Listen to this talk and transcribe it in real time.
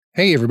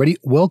Hey everybody,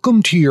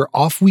 welcome to your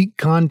off-week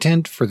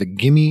content for the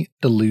Gimme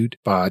the Loot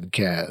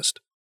podcast.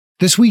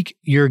 This week,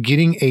 you're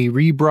getting a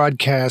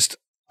rebroadcast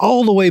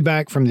all the way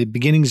back from the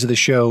beginnings of the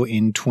show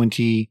in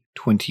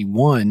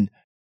 2021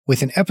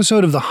 with an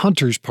episode of The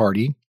Hunter's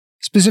Party,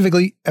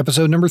 specifically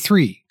episode number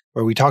 3,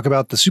 where we talk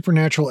about the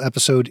supernatural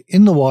episode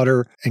In the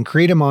Water and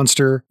Create a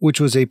Monster,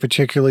 which was a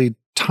particularly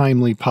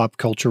timely pop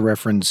culture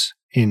reference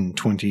in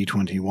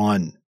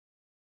 2021.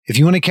 If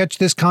you want to catch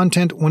this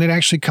content when it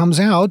actually comes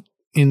out,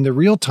 in the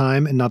real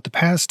time and not the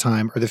past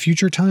time or the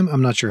future time,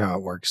 I'm not sure how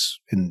it works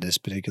in this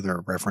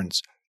particular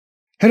reference,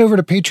 head over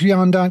to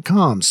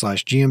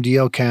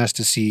patreon.com/GMDLcast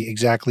to see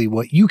exactly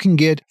what you can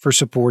get for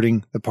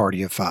supporting the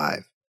Party of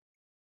Five.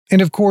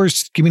 And of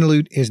course, Gimme the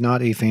Loot is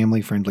not a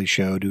family-friendly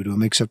show due to a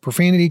mix of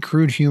profanity,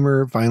 crude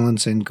humor,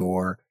 violence, and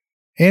gore.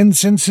 And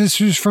since this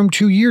was from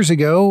 2 years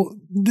ago,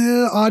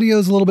 the audio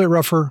is a little bit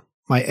rougher.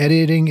 My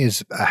editing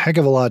is a heck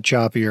of a lot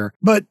choppier,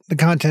 but the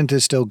content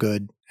is still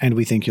good, and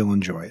we think you'll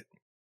enjoy it.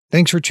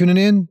 Thanks for tuning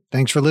in.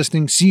 Thanks for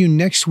listening. See you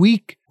next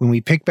week when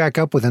we pick back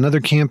up with another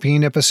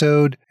campaign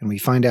episode and we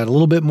find out a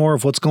little bit more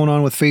of what's going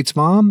on with Fate's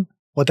mom,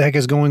 what the heck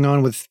is going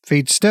on with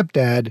Fate's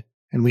stepdad,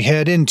 and we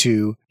head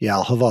into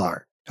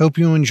Yalhavar. Hope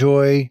you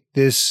enjoy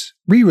this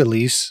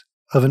re-release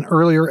of an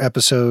earlier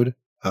episode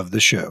of the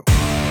show.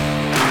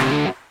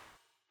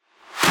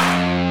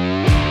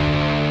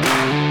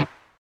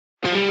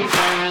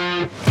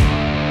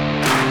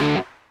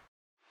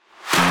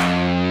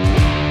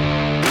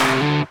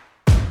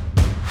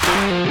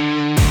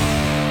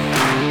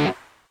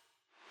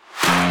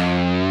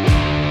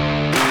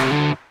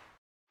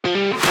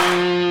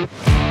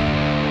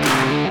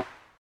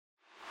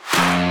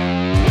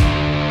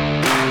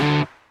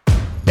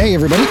 Hey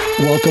everybody,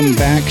 welcome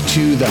back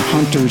to The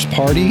Hunter's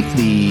Party,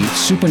 the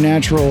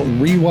Supernatural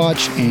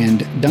Rewatch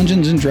and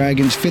Dungeons &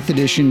 Dragons 5th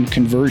Edition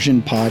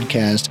Conversion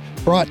podcast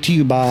brought to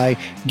you by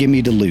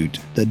Gimme the Loot,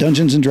 the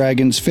Dungeons &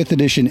 Dragons 5th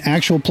Edition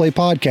actual play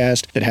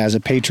podcast that has a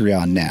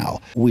Patreon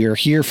now. We are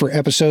here for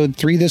episode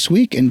 3 this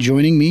week, and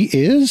joining me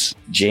is...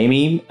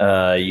 Jamie.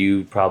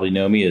 You probably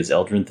know me as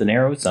Eldrin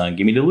Thaneros on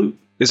Gimme the Loot.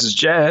 This is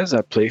Jazz.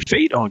 I play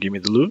Fate on Gimme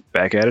the Loot.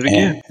 Back at it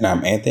again. And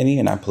I'm Anthony,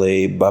 and I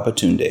play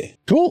Babatunde.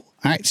 Cool.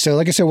 All right. So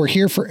like I said, we're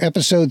here for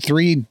episode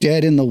 3,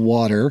 Dead in the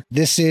Water.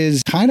 This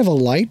is kind of a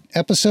light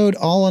episode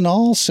all in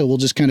all, so we'll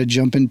just kind of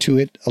jump into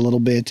it a little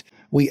bit.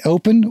 We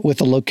open with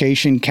a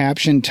location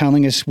caption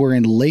telling us we're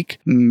in Lake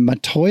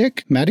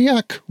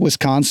Matioc,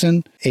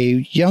 Wisconsin.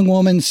 A young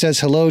woman says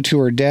hello to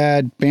her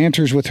dad,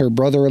 banters with her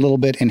brother a little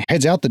bit, and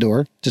heads out the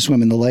door to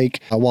swim in the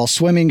lake. While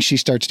swimming, she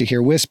starts to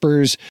hear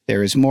whispers.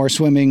 There is more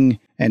swimming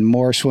and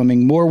more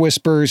swimming, more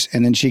whispers,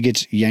 and then she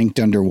gets yanked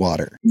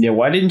underwater. Yeah,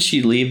 why didn't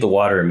she leave the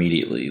water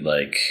immediately?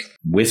 Like,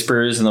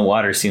 whispers in the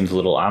water seems a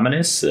little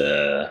ominous.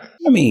 I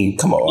mean,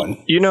 come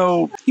on. You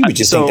know, you would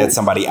just think that's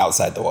somebody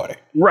outside the water.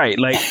 Right.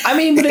 Like, I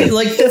mean, but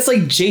that's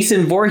like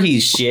Jason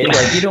Voorhees shit.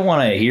 Like, you don't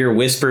want to hear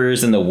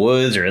whispers in the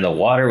woods or in the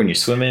water when you're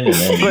swimming. And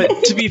then...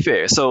 But to be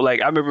fair, so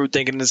like, I remember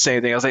thinking the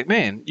same thing. I was like,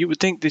 man, you would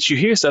think that you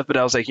hear stuff, but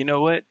I was like, you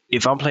know what?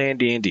 If I'm playing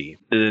D&D,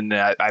 then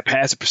I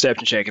pass a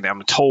perception check and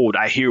I'm told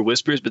I hear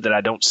whispers, but then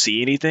I don't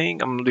see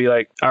anything, I'm going to be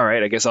like, all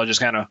right, I guess I'll just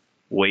kind of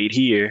wait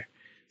here,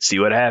 see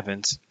what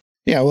happens.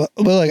 Yeah, well,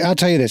 like, I'll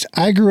tell you this.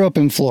 I grew up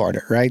in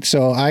Florida, right?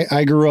 So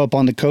I grew up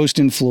on the coast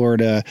in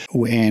Florida,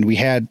 and we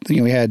had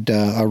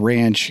a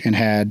ranch and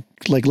had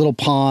like little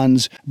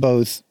ponds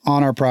both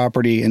on our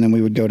property, and then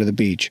we would go to the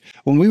beach.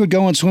 When we would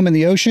go and swim in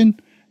the ocean,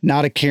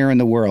 not a care in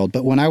the world.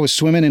 But when I was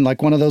swimming in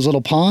like one of those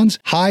little ponds,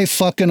 high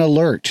fucking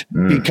alert,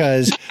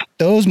 because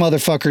those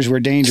motherfuckers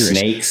were dangerous.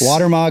 Snakes.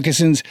 Water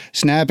moccasins,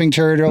 snapping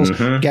turtles,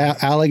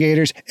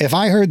 alligators. If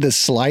I heard the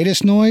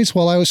slightest noise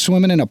while I was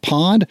swimming in a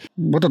pond,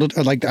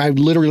 like I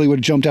literally would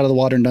have jumped out of the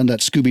water and done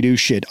that Scooby-Doo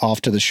shit off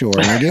to the shore.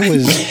 Like it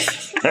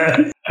was,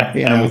 I'm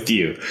with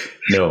you.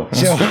 No.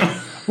 So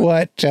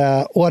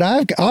what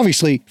I've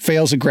obviously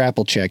fails a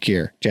grapple check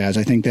here, Jazz.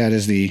 I think that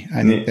is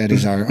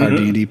our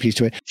D&D piece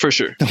to it. For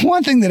sure. The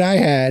one thing that I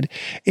had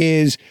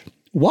is,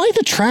 why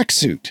the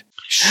tracksuit?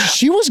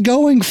 She was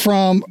going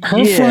from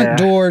her front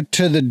door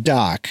to the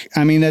dock.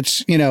 I mean,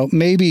 that's,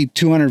 maybe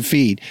 200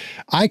 feet.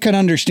 I could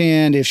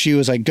understand if she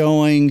was like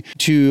going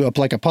to a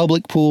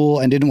public pool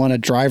and didn't want to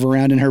drive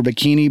around in her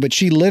bikini, but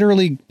she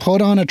literally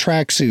put on a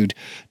tracksuit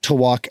to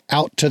walk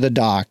out to the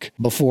dock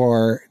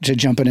before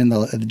jumping in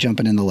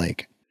the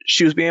lake.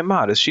 She was being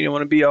modest. She didn't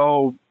want to be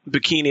all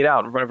bikinied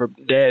out in front of her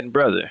dad and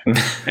brother.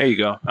 There you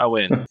go. I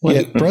win.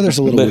 Yeah, brother's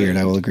a little weird.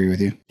 I will agree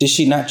with you. Did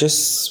she not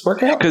just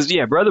work out? Because,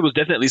 brother was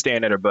definitely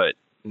staring at her butt.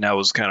 And I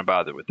was kind of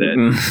bothered with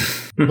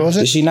that. What was it?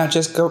 Did she not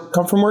just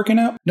come from working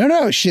out? No.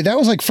 That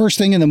was like first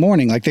thing in the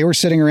morning. Like they were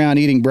sitting around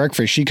eating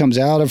breakfast. She comes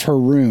out of her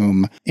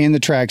room in the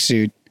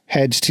tracksuit,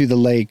 heads to the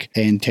lake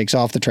and takes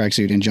off the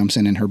tracksuit and jumps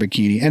in her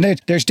bikini. And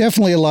there's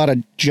definitely a lot of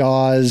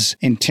Jaws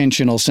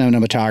intentional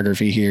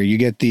cinematography here. You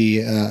get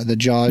the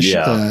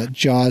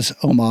Jaws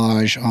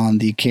homage on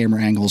the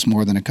camera angles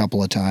more than a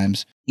couple of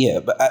times. Yeah,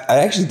 but I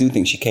actually do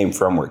think she came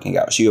from working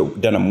out. She had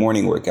done a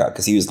morning workout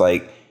because he was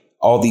like,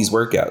 all these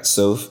workouts.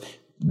 So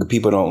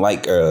people don't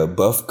like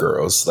buff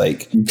girls.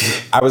 Like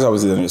I was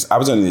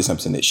under the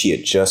assumption that she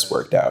had just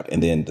worked out,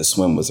 and then the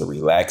swim was a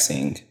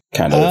relaxing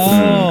kind of.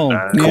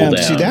 Oh, cool yeah. down.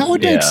 See, that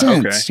would make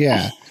sense. Okay.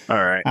 Yeah.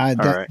 All right.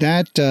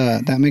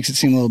 That makes it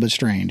seem a little bit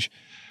strange.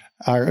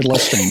 Or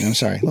less strange. I'm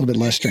sorry, a little bit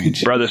less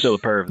strange. Brother's still a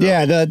perv, though.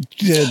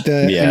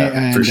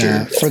 Yeah, for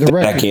sure. For the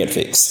record, I can't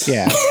fix.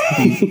 yeah,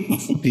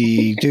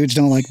 the dudes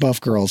don't like buff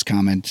girls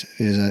comment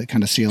is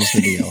kind of seals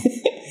the deal.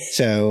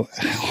 So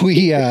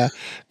we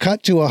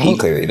cut to a He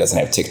clearly doesn't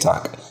have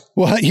TikTok.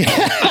 well, yeah.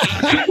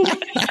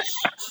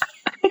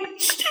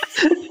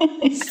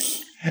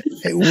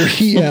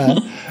 We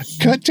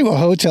cut to a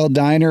hotel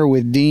diner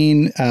with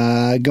Dean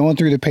going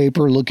through the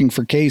paper looking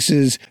for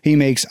cases. He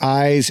makes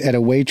eyes at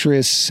a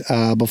waitress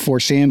before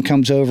Sam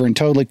comes over and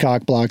totally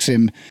cockblocks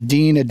him.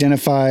 Dean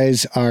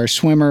identifies our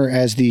swimmer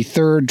as the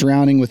third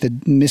drowning with a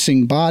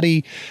missing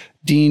body.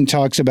 Dean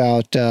talks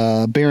about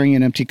burying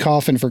an empty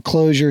coffin for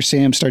closure.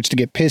 Sam starts to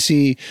get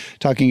pissy,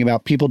 talking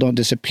about people don't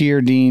disappear,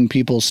 Dean.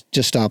 People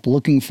just stop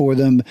looking for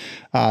them.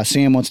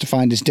 Sam wants to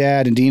find his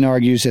dad, and Dean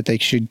argues that they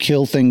should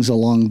kill things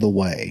along the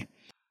way.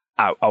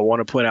 I want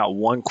to point out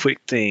one quick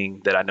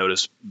thing that I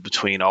noticed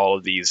between all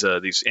of these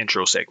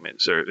intro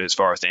segments, or as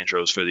far as the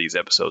intros for these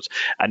episodes.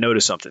 I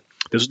noticed something.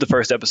 This was the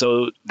first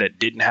episode that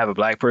didn't have a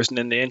black person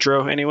in the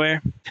intro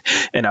anywhere,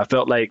 and I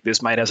felt like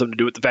this might have something to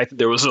do with the fact that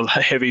there was a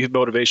heavy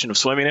motivation of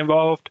swimming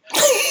involved.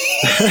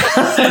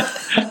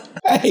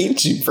 I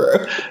hate you,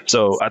 bro.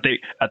 So I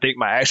think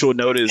my actual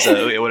note is what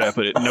did I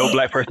put it? No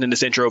black person in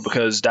this intro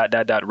because ...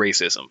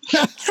 racism.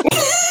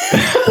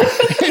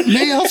 It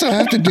may also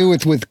have to do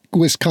with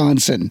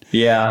Wisconsin.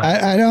 Yeah.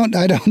 I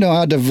don't know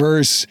how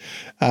diverse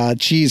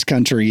cheese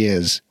country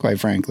is, quite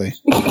frankly.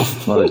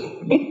 A lot of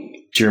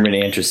German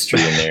ancestry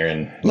in there,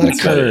 and Let it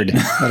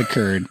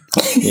curd.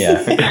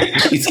 Yeah.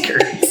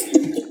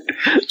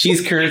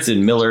 Cheese curds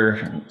and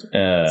Miller.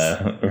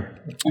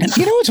 And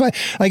you know what's why?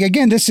 Like,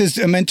 again, this is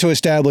meant to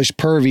establish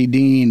pervy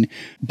Dean,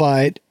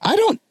 but I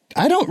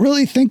don't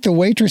really think the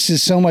waitress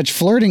is so much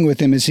flirting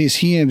with him as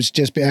he is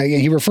just.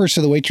 He refers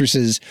to the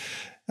waitresses.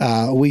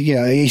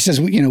 He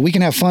says, we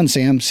can have fun,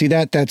 Sam. See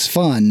that's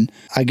fun.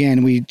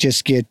 Again, we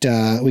just get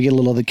a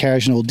little of the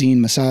casual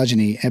Dean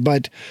misogyny,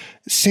 but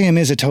Sam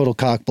is a total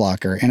cock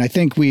blocker, and I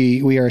think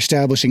we are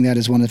establishing that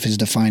as one of his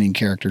defining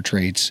character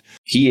traits.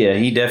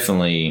 He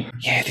definitely.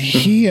 Yeah,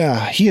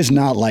 he is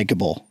not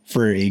likable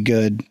for a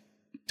good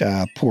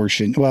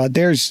portion. Well,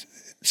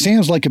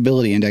 Sam's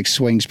likability index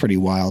swings pretty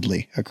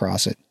wildly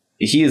across it.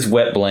 He is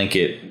wet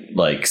blanket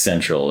like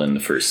central in the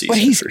first season.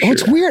 But for sure.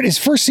 What's weird is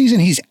first season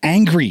he's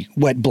angry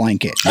wet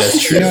blanket.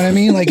 That's true. You know what I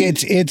mean? Like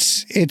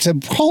it's a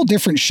whole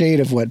different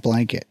shade of wet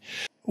blanket.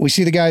 We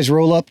see the guys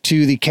roll up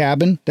to the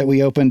cabin that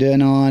we opened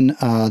in on.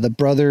 The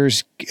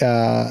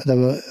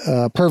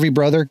pervy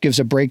brother gives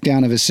a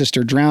breakdown of his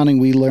sister drowning.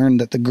 We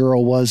learned that the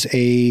girl was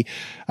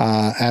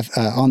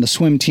on the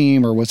swim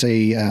team, or was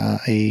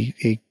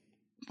a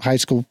high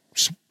school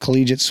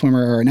collegiate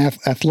swimmer, or an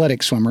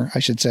athletic swimmer, I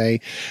should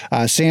say.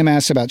 Sam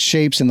asks about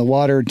shapes in the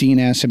water. Dean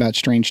asks about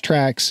strange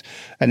tracks.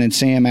 And then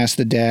Sam asks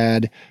the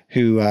dad,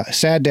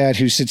 sad dad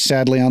who sits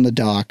sadly on the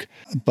dock.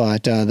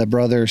 But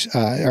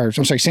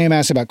Sam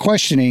asks about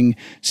questioning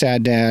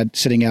sad dad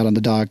sitting out on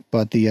the dock.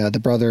 But the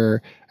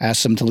brother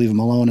asks him to leave him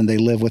alone, and they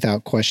live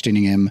without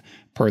questioning him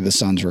per the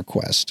son's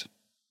request.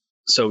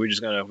 So we're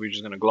just gonna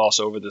gloss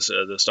over this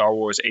the Star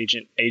Wars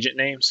agent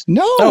names.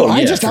 No,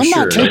 I'm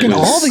not taking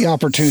all the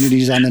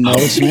opportunities on the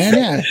notes, man.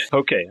 Yeah.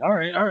 Okay. All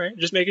right.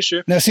 Just making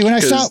sure. Now, see, when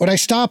I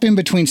stop in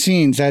between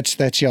scenes,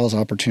 that's y'all's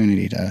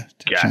opportunity to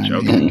Gotcha.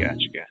 Okay.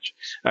 Gotcha.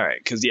 All right.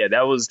 Because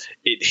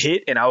it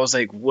hit, and I was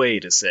like,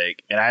 wait a sec,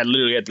 and I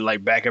literally had to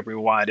like back up,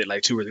 rewind it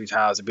like 2 or 3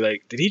 times, and be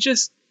like, did he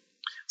just?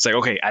 It's like,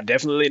 okay, I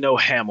definitely know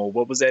Hamill.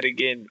 What was that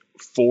again?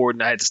 Ford,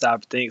 and I had to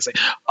stop things. Like,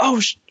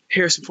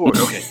 Harrison Ford.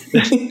 Okay.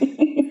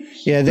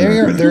 Yeah,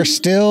 they're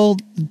still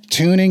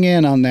tuning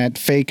in on that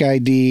fake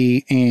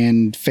ID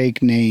and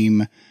fake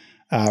name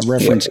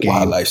reference game.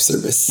 Wildlife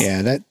Service.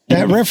 Yeah,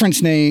 that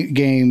reference name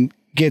game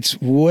gets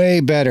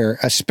way better,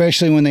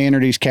 especially when they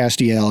introduce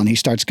Castiel and he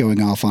starts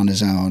going off on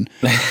his own.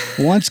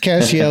 Once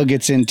Castiel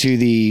gets into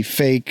the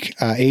fake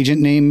agent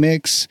name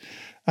mix,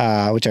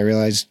 which I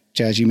realize,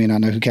 Jazz, you may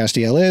not know who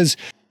Castiel is,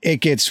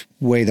 it gets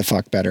way the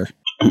fuck better.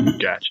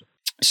 Gotcha.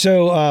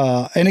 So,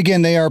 and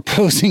again, they are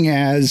posing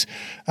as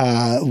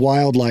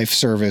wildlife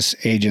service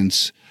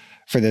agents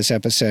for this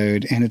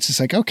episode. And it's just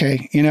like,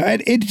 okay,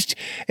 it's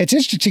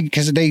interesting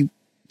because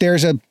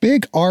there's a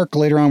big arc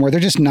later on where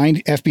they're just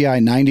FBI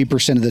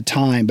 90% of the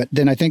time. But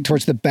then I think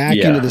towards the back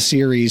end of the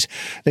series,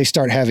 they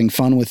start having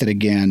fun with it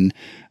again.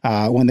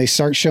 When they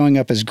start showing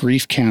up as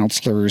grief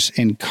counselors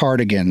in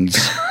cardigans,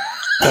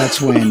 that's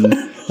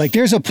when... Like,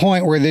 there's a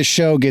point where this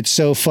show gets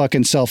so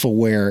fucking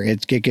self-aware,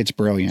 it gets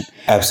brilliant.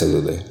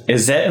 Absolutely.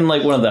 Is that in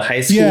like one of the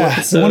high school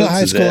episodes? One of the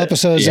high school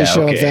episodes they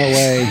show up that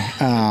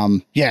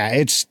way.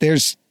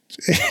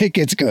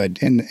 good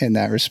in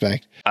that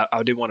respect.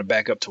 I did want to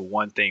back up to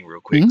one thing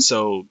real quick. Mm-hmm.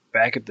 So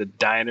back at the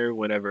diner,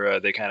 whenever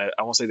they kind of,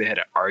 I won't say they had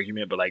an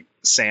argument, but like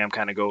Sam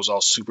kind of goes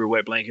all super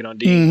wet blanket on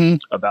Dean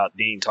about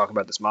Dean talking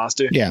about this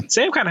monster. Yeah.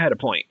 Sam kind of had a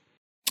point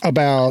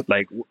About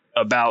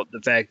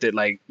the fact that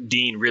like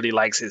Dean really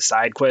likes his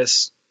side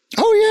quests.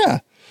 oh yeah.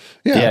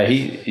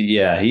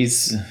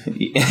 He's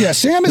Yeah,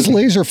 Sam is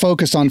laser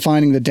focused on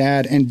finding the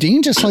dad, and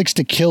Dean just likes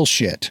to kill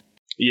shit.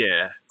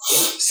 Yeah.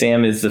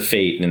 Sam is the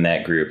fate in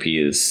that group. He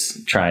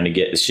is trying to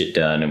get the shit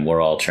done, and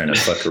we're all trying to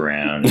fuck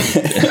around.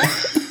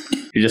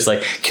 You're just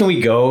like, can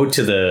we go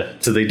to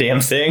the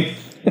damn thing?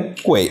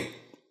 Wait,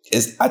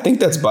 I think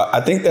that's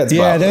yeah,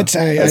 Baba. that's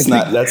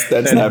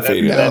not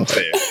fate. No. That's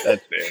fair.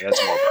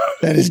 That's more Bob.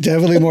 That is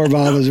definitely more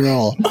Baba's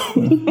role.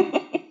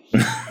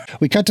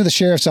 We cut to the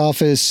sheriff's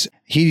office.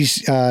 He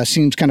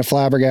seems kind of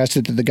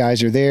flabbergasted that the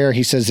guys are there.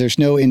 He says there's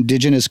no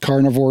indigenous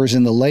carnivores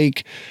in the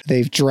lake.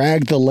 They've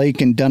dragged the lake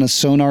and done a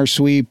sonar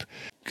sweep.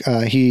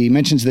 He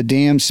mentions the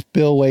dam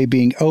spillway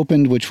being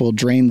opened, which will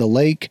drain the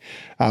lake.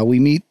 We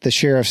meet the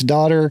sheriff's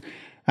daughter,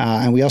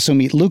 and we also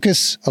meet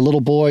Lucas, a little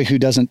boy who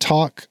doesn't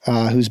talk,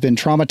 who's been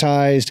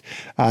traumatized.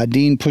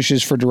 Dean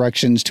pushes for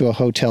directions to a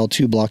hotel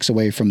 2 blocks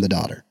away from the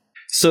daughter.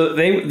 So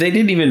they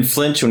didn't even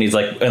flinch when he's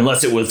like,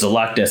 unless it was the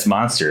Loch Ness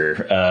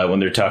Monster, when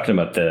they're talking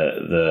about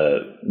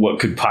the what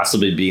could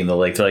possibly be in the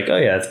lake. They're like, oh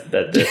yeah,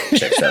 that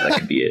checks out. That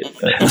could be it.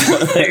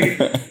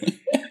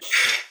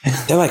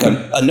 They're like,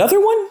 another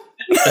one?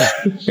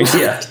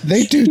 Yeah,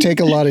 They do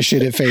take a lot of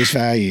shit at face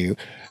value.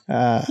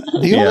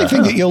 The only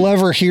thing that you'll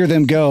ever hear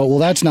them go, well,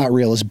 that's not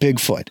real, is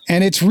Bigfoot.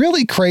 And it's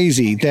really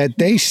crazy that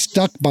they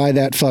stuck by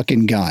that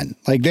fucking gun.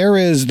 Like, there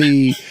is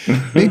the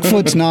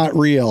Bigfoot's not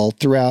real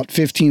throughout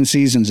 15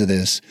 seasons of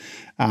this.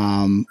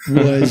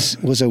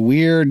 Was a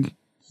weird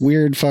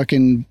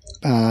fucking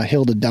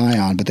hill to die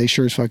on, but they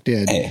sure as fuck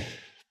did. Hey,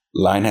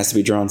 line has to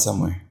be drawn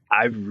somewhere.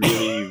 I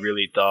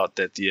really thought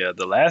that the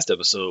last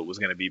episode was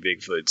going to be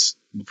Bigfoot's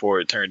before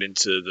it turned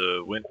into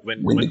the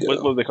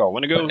Wendigo. what do they call it?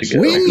 Wendigo?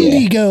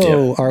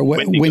 Wendigo, or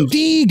Wendigo.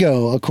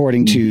 Wendigo,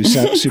 according to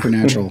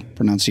Supernatural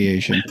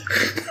pronunciation.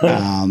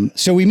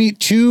 So we meet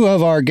 2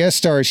 of our guest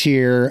stars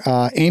here,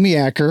 Amy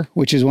Acker,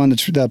 which is one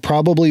that's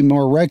probably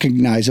more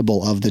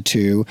recognizable of the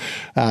 2.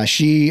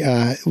 She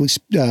has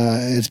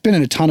been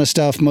in a ton of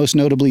stuff, most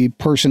notably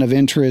Person of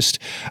Interest.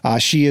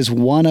 She is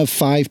one of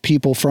 5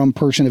 people from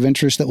Person of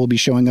Interest that will be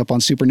showing up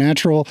on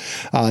Supernatural.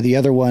 The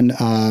other one,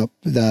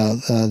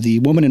 the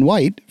woman in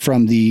white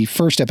from the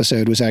first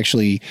episode, was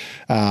actually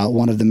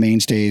one of the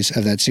mainstays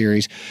of that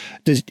series.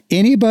 Does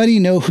anybody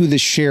know who the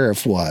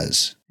sheriff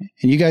was?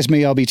 And you guys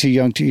may all be too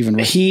young to even.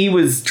 He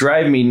was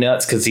driving me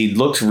nuts because he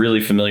looks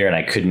really familiar, and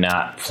I could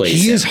not place him.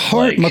 He is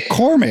Hart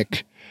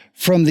McCormick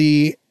from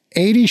the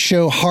 80s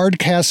show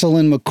Hardcastle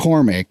and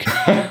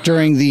McCormick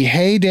during the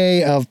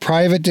heyday of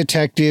private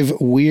detective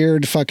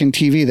weird fucking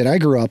TV that I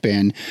grew up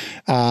in.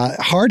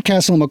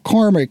 Hardcastle and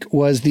McCormick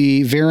was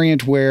the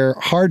variant where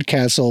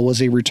Hardcastle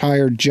was a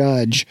retired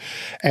judge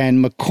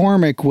and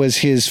McCormick was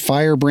his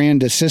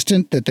firebrand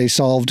assistant that they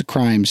solved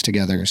crimes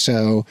together.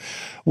 So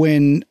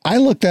when I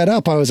looked that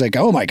up, I was like,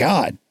 oh my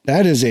God,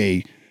 that is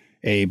a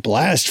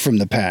blast from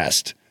the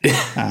past.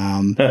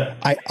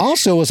 I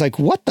also was like,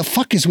 what the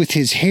fuck is with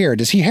his hair?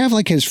 Does he have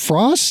like his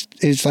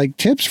frost? Is like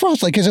Tip's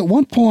frost? Like, because at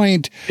one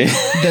point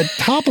the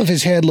top of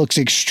his head looks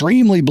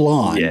extremely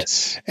blonde,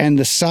 yes, and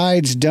the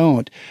sides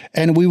don't.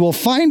 And we will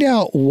find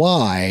out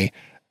why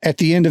at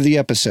the end of the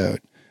episode.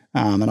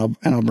 And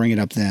I'll bring it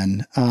up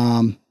then.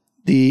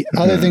 The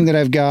other thing that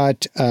I've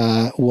got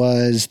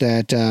was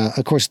that,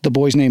 of course, the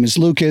boy's name is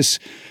Lucas,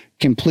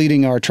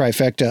 completing our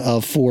trifecta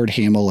of Ford,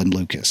 Hamill, and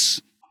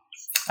Lucas.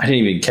 I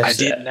didn't even catch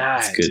that. I did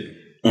not. That's good.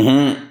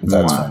 Mm-hmm.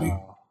 That's funny.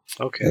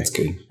 Okay. That's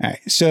good. All right.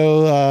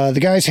 So the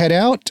guys head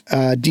out.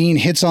 Dean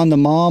hits on the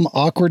mom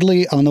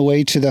awkwardly on the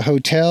way to the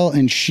hotel,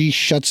 and she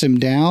shuts him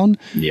down.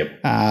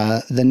 Yep.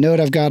 The note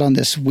I've got on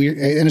this weird,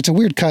 and it's a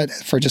weird cut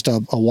for just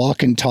a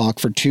walk and talk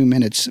for 2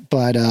 minutes,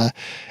 but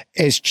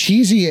as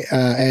cheesy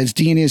as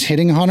Dean is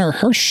hitting on her,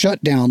 her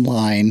shutdown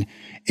line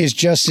is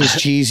just as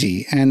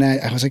cheesy. And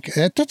I was like,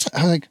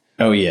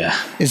 Oh yeah.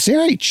 Is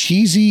there a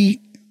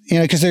cheesy,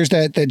 because there's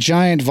that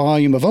giant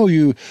volume of,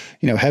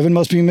 heaven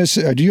must be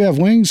missing. Do you have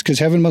wings? Because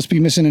heaven must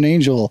be missing an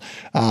angel.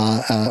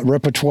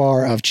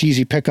 Repertoire of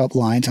cheesy pickup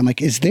lines. I'm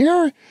like, is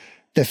there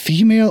the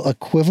female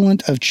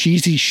equivalent of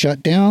cheesy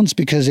shutdowns?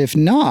 Because if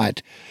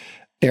not,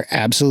 there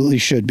absolutely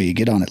should be.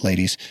 Get on it,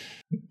 ladies.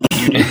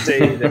 You did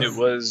say that it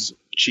was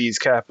cheese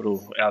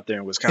capital out there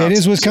in Wisconsin. It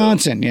is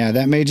Wisconsin. So. Yeah,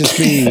 that may just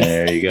be.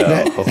 There you go.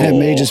 That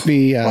may just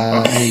be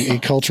a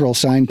cultural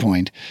sign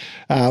point.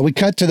 We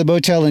cut to the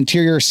motel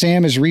interior.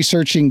 Sam is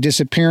researching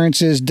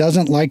disappearances,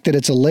 doesn't like that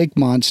it's a lake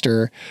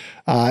monster,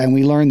 and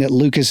we learn that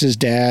Lucas's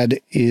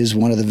dad is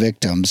one of the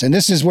victims. And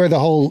this is where the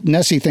whole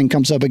Nessie thing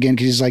comes up again,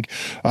 because he's like,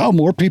 oh,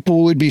 more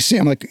people would be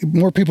seeing. I'm like,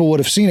 more people would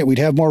have seen it. We'd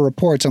have more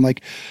reports. I'm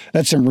like,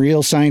 that's some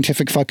real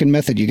scientific fucking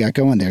method you got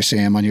going there,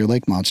 Sam, on your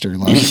lake monster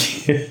line.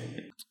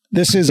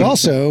 This is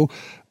also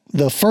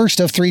the first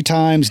of 3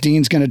 times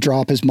Dean's going to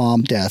drop his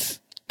mom death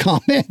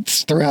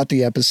comments throughout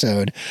the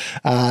episode.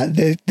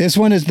 This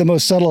one is the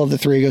most subtle of the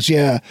three. He goes,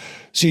 yeah,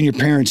 seeing your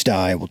parents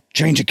die will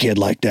change a kid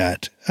like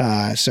that.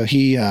 So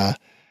he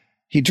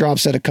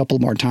drops that a couple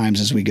more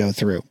times as we go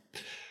through.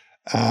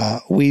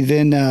 We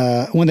then,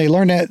 when they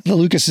learned that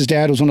Lucas's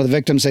dad was one of the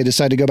victims, they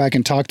decided to go back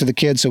and talk to the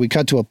kid. So we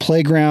cut to a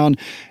playground.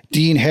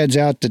 Dean heads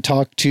out to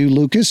talk to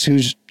Lucas,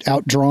 who's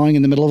out drawing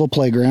in the middle of a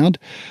playground.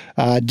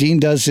 Dean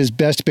does his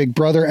best big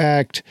brother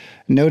act,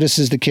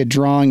 notices the kid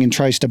drawing and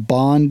tries to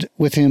bond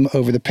with him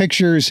over the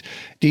pictures.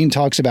 Dean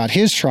talks about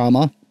his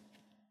trauma.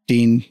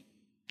 Dean,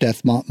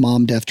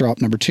 mom death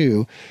drop number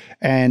 2.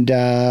 And,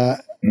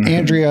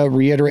 Andrea,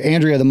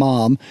 the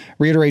mom,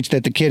 reiterates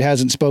that the kid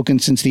hasn't spoken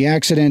since the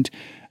accident.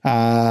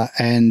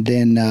 And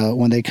then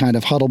when they kind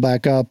of huddle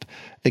back up,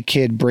 the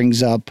kid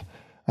brings up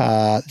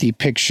the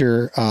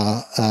picture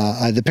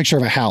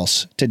of a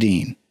house to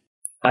Dean.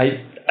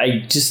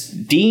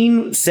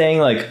 Dean saying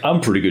like, I'm a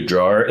pretty good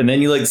drawer. And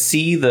then you like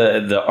see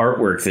the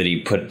artwork that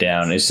he put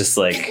down. It's just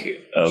like,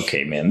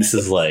 okay, man, this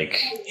is like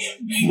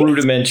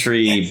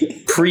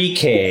rudimentary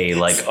pre-K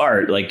like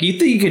art. Like you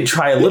think you could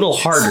try a little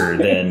harder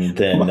than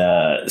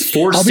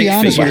 4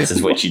 stick figures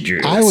is what you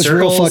drew. I was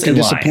real fucking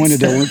disappointed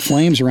there weren't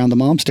flames around the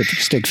mom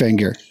stick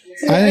figure.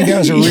 I think that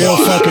was a real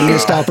fucking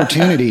missed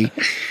opportunity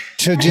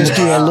to just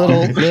do a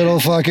little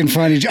fucking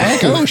funny joke.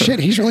 Like, oh shit,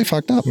 he's really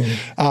fucked up.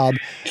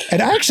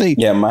 And actually,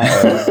 yeah,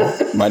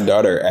 my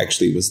daughter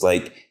actually was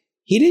like,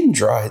 he didn't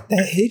draw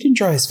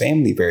his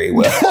family very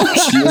well.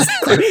 She was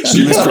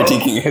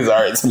critiquing his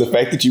art. So the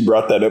fact that you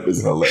brought that up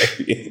is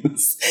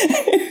hilarious.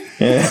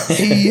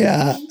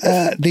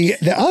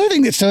 The other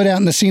thing that stood out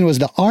in the scene was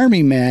the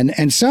army men,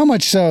 and so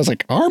much so I was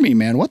like, army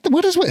men?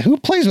 Who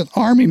plays with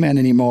army men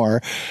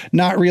anymore?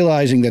 Not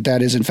realizing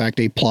that is in fact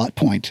a plot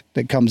point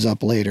that comes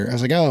up later. I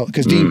was like, oh,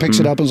 because Dean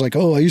picks it up and was like,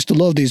 oh, I used to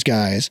love these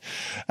guys,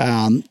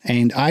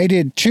 and I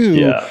did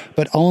too,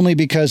 but only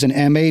because an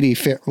M80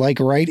 fit like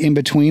right in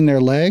between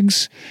their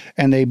legs,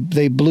 and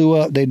they blew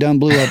up. They done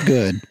blew up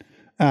good.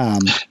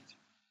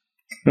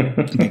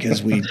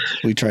 Because we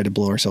tried to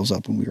blow ourselves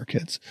up when we were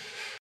kids.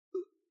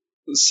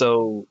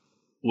 So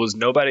was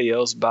nobody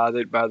else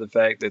bothered by the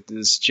fact that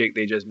this chick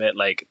they just met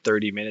like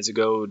 30 minutes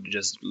ago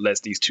just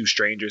lets these 2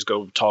 strangers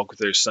go talk with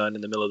their son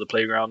in the middle of the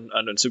playground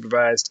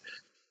unsupervised?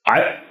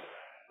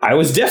 I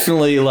was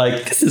definitely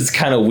like, this is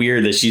kind of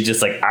weird that she's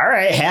just like, all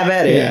right, have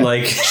at it. Yeah.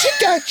 Like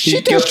she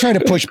does try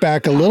to push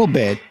back a little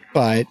bit,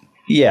 but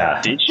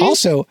yeah. Did she?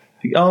 Also,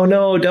 oh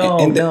no,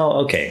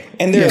 okay.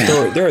 And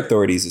they're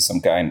authorities of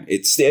some kind.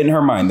 It's in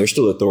her mind, they're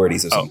still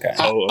authorities of some kind.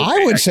 Okay.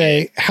 I would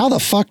say, how the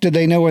fuck did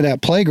they know where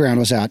that playground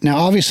was at? Now,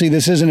 obviously,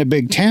 this isn't a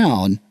big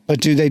town,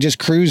 but do they just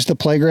cruise the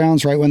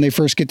playgrounds right when they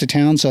first get to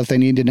town? So if they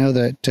need to know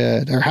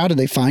that, or how did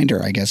they find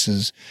her? I guess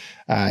is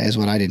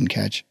what I didn't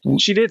catch.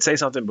 She did say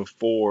something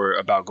before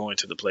about going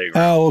to the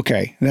playground. Oh,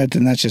 okay.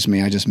 That's just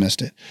me. I just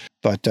missed it.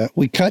 But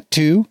we cut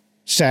to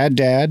sad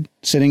dad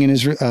sitting in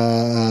his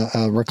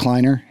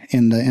recliner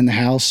in the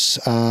house.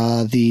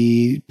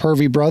 The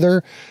pervy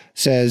brother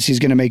says he's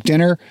going to make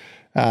dinner.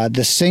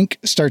 The sink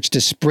starts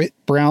to sprit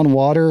brown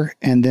water,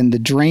 and then the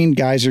drain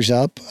geysers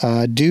up.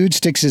 Dude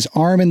sticks his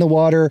arm in the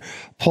water,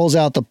 pulls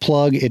out the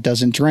plug. It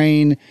doesn't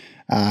drain.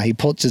 He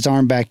puts his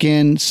arm back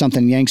in.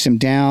 Something yanks him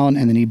down,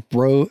 and then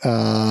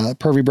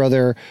pervy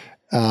brother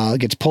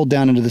gets pulled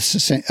down into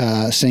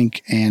the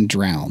sink and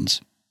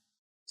drowns.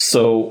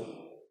 So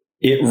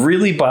it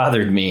really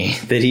bothered me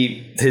that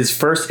his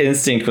first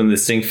instinct when the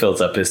sink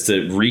fills up is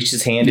to reach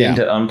his hand in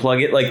to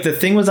unplug it. Like the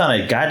thing was on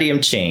a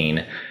goddamn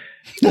chain.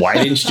 Why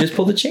didn't you just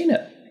pull the chain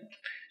up?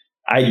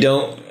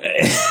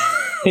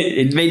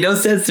 It made no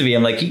sense to me.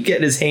 I'm like, he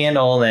get his hand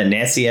all in that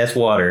nasty ass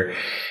water,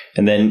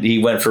 and then he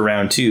went for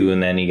round 2,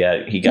 and then he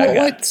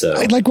got. So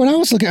like when I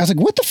was looking, I was like,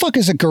 what the fuck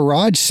is a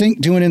garage sink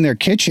doing in their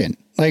kitchen?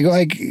 Like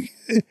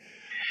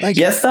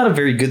yeah, it's not a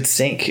very good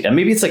sink.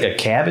 Maybe it's like a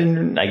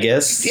cabin, I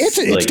guess. It's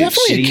like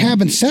definitely a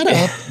cabin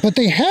setup, but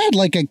they had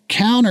like a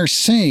counter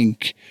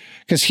sink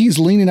because he's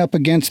leaning up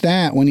against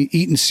that when he's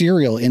eating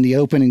cereal in the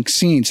opening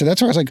scene. So that's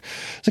why I was like,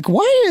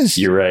 why is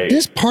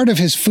this part of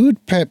his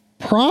food prep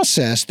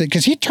process?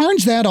 Because he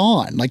turns that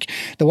on. Like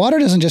the water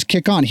doesn't just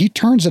kick on. He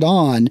turns it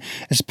on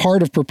as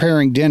part of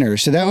preparing dinner.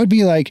 So that would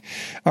be like,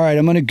 all right,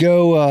 I'm going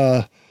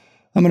to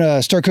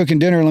start cooking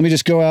dinner. Let me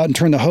just go out and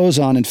turn the hose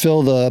on and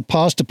fill the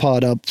pasta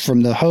pot up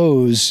from the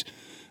hose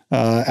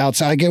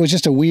outside. It was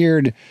just a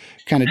weird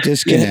kind of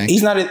disconnect. Yeah,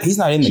 he's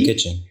not in the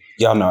kitchen.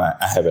 Y'all know I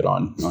have it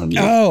on mute.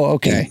 Oh,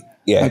 okay.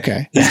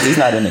 Okay. He's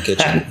not in the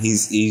kitchen.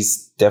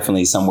 He's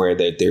definitely somewhere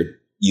that they're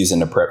using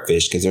to prep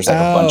fish because there's like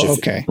a bunch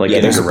of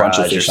there's a bunch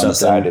of fish on the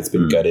side that's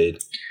been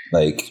gutted.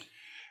 Like,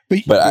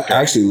 but I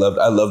actually love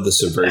the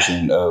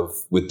subversion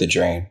with the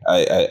drain.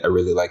 I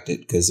really liked it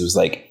because it was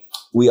like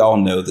we all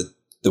know that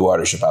the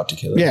water's about to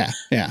kill it.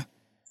 Yeah.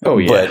 Oh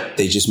yeah. But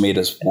they just made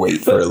us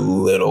wait for a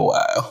little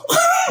while.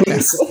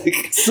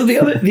 So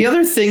the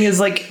other thing is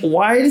like,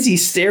 why does he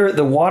stare at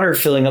the water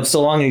filling up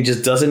so long and he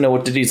just doesn't know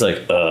what to do? He's like,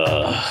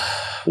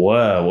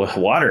 Whoa,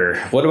 water.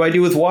 What do I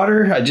do with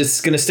water? I'm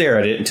just going to stare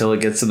at it until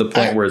it gets to the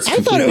point where it's I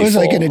thought it was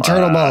full. Like an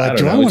eternal ball. Like,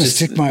 do I want to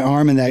stick my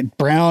arm in that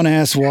brown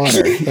ass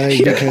water?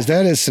 Like, because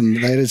that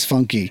is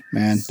funky,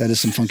 man. That is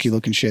some funky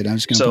looking shit. I'm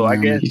just going to. So I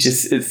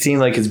guess it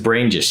seemed like his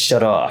brain just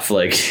shut off.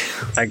 Like,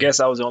 I guess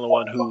I was the only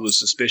one who was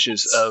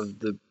suspicious of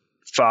the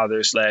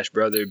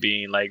father/brother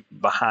being like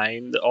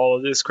behind all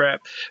of this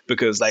crap,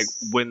 because like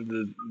when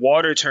the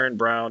water turned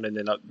brown and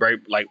then right,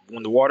 like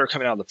when the water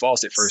coming out of the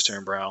faucet first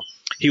turned brown,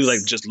 he was like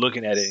just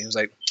looking at it and he was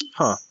like,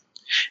 huh.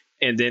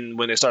 And then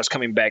when it starts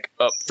coming back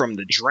up from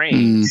the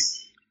drain,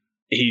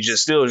 he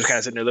just still just kind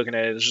of sitting there looking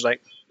at it. It's just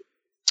like,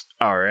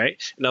 all right.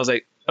 And I was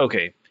like,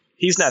 okay,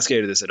 he's not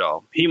scared of this at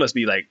all. He must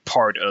be like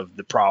part of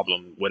the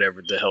problem,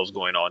 whatever the hell's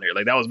going on here.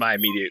 Like that was my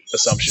immediate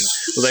assumption.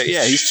 I was like,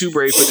 yeah, he's too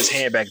brave to put his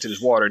hand back into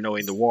this water,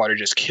 knowing the water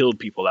just killed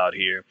people out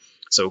here.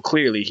 So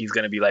clearly he's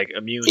going to be like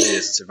immune to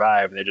this and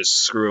survive. And they're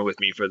just screwing with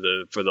me for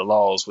the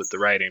laws with the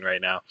writing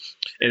right now.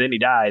 And then he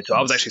died. So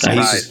I was actually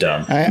surprised. He's just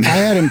dumb. I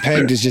had him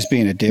pegged as just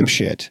being a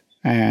dipshit.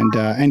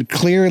 And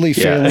clearly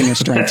failing a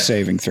strength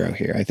saving throw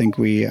here. I think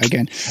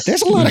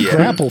there's a lot of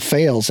grapple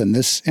fails in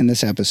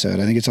this episode.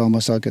 I think it's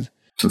almost like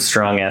some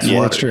strong ass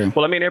water. That's true.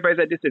 Well, I mean, everybody's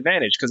at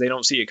disadvantage because they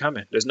don't see it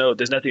coming. There's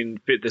nothing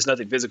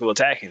physical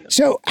attacking them.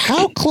 So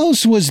how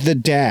close was the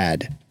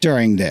dad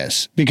during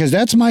this? Because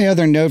that's my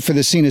other note for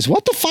the scene is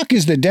what the fuck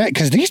is the dad?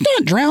 Because he's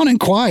not drowning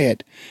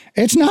quiet.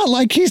 It's not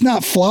like he's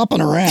not flopping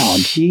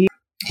around. He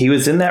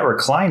was in that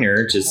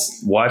recliner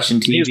just watching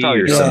TV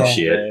or some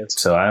shit. Man.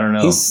 So I don't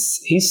know.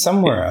 He's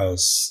somewhere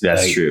else.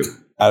 That's true.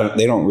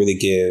 They don't really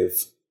give.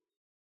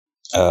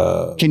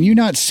 Can you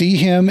not see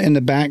him in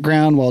the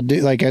background while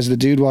as the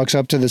dude walks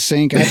up to the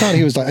sink? I thought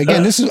he was like,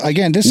 this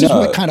is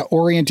what kind of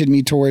oriented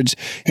me towards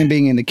him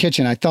being in the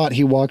kitchen. I thought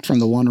he walked from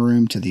the one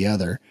room to the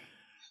other.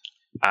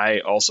 I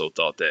also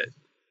thought that.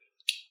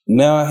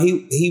 No,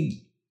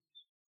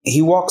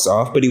 he walks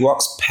off, but he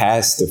walks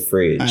past the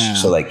fridge.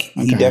 So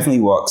he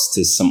definitely walks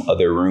to some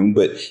other room,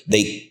 but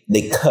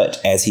they cut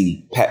as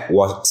he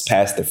walks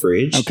past the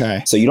fridge.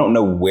 Okay. So you don't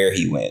know where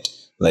he went.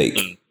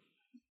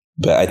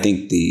 But I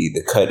think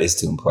the cut is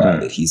to imply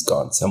that he's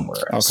gone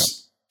somewhere else. Okay.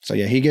 So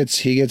yeah, he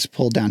gets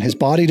pulled down. His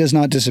body does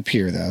not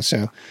disappear though.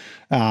 So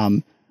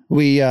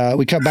we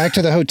cut back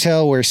to the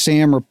hotel where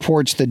Sam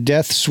reports the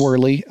death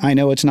swirly. I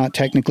know it's not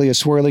technically a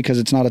swirly because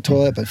it's not a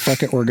toilet, but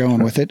fuck it, we're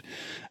going with it.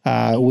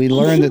 We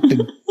learn that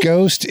the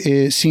ghost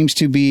seems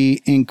to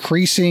be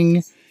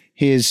increasing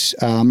his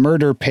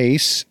murder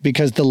pace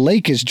because the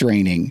lake is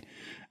draining.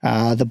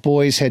 The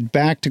boys head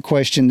back to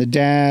question the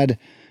dad.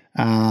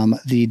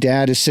 The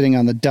dad is sitting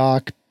on the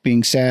dock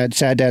being sad.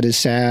 Sad dad is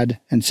sad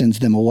and sends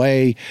them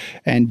away.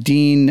 And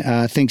Dean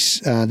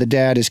thinks the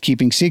dad is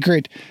keeping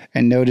secret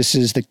and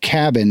notices the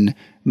cabin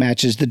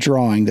matches the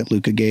drawing that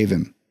Luca gave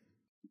him.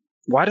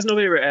 Why does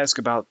nobody ever ask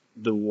about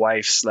the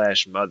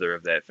wife/mother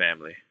of that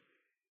family?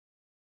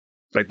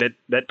 Like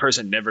that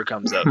person never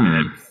comes up.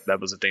 And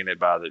that was the thing that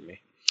bothered me.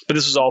 But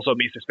this was also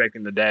me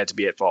suspecting the dad to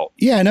be at fault.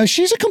 Yeah, no,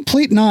 she's a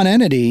complete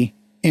non-entity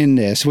in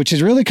this, which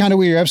is really kind of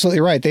weird. You're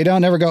absolutely right. They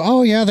don't ever go,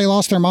 oh yeah, they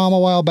lost their mom a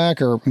while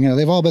back, or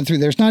they've all been through.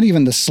 There's not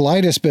even the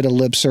slightest bit of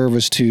lip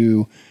service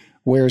to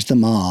where's the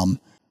mom,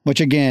 which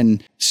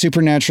again,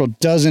 Supernatural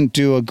doesn't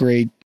do a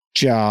great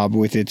job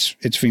with its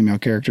female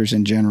characters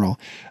in general.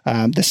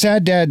 The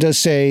sad dad does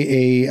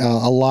say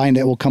a line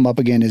that will come up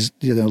again is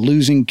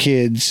losing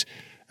kids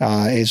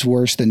is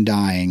worse than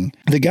dying.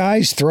 The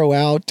guys throw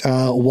out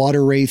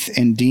Water Wraith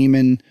and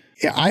Demon.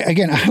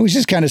 I was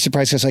just kind of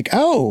surprised. I was like,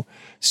 oh,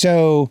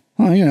 so,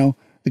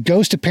 the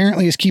ghost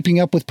apparently is keeping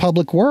up with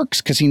Public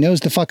Works because he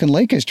knows the fucking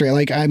lake is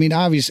draining.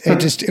 Obviously,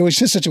 it was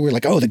just such a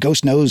weird, the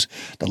ghost knows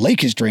the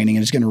lake is draining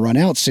and it's going to run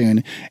out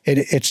soon.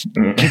 It's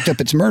picked up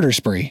its murder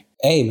spree.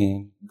 Hey,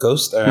 man,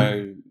 ghosts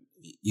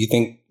you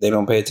think they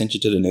don't pay attention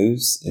to the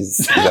news? Is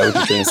that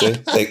what you're trying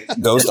to say?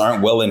 Ghosts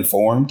aren't well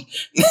informed?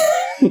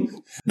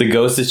 The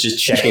ghost is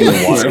just checking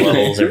the water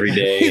levels every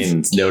day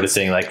and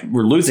noticing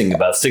we're losing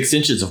about 6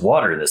 inches of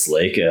water in this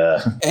lake.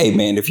 Hey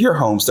man, if your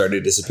home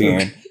started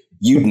disappearing,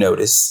 you'd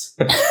notice.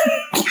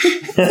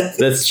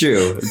 That's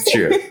true. It's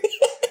true.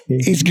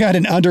 He's got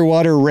an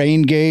underwater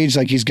rain gauge.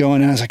 He's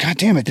going, and I was like, God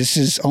damn it, this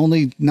is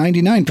only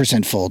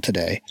 99% full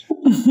today.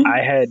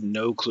 I had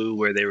no clue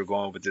where they were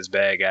going with this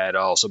bad guy at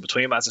all. So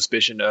between my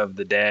suspicion of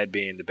the dad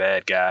being the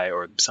bad guy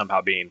or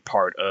somehow being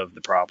part of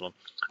the problem,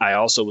 I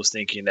also was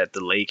thinking that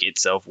the lake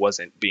itself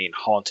wasn't being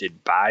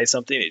haunted by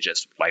something. It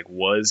just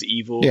was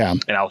evil. Yeah.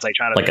 And I was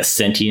trying to a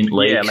sentient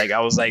lake. Yeah. I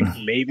was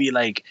maybe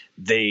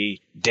they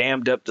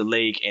dammed up the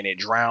lake and it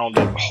drowned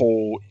a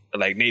whole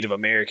Native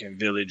American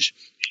village.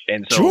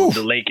 And so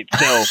the lake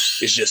itself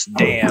is just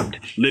damned,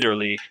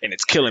 literally, and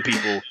it's killing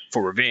people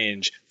for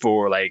revenge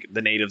for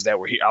the natives that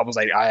were here. I was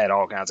I had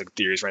all kinds of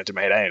theories running through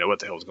my head. I didn't know what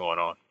the hell was going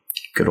on.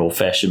 Good old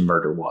fashioned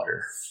murder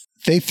water.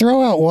 They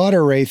throw out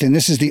Water Wraith, and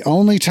this is the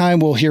only time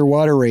we'll hear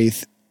Water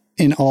Wraith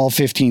in all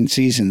 15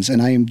 seasons,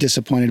 and I am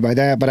disappointed by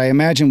that. But I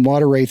imagine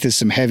Water Wraith is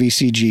some heavy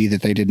CG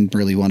that they didn't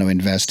really want to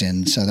invest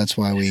in, so that's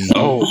why we.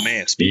 Oh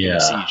man, speaking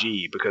of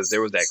CG, because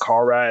there was that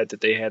car ride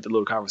that they had the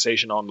little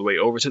conversation on the way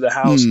over to the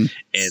house, and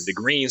the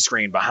green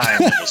screen behind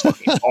them was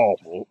fucking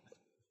awful.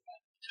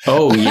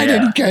 Oh yeah, I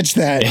didn't catch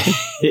that.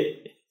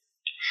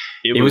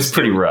 it was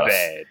pretty rough.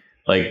 Bad.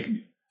 Like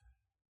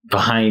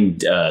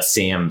behind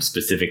Sam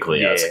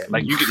specifically, yeah,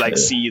 like you could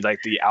see like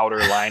the outer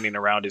lining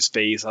around his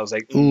face. I was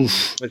like,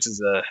 oof, this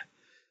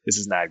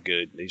is not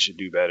good. They should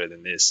do better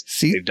than this.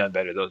 They've done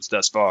better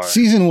thus far.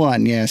 Season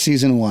 1.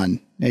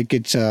 It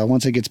gets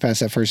once it gets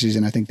past that first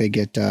season, I think they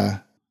get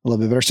a little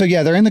bit better. So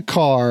yeah, they're in the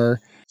car.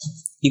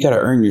 You got to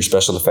earn your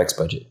special effects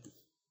budget.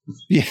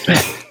 Yeah,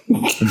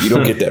 you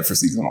don't get that for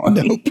season 1.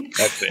 Nope.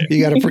 That's it.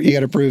 You got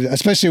to prove that,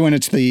 especially when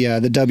it's the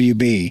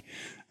WB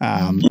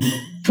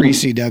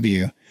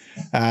pre-CW.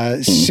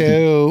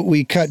 So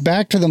we cut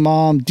back to the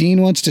mom.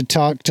 Dean wants to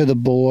talk to the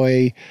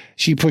boy.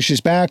 She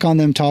pushes back on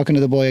them talking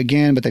to the boy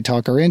again, but they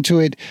talk her into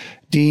it.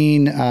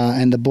 Dean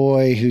and the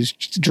boy who's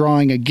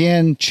drawing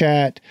again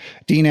chat.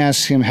 Dean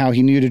asks him how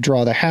he knew to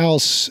draw the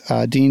house.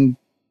 Dean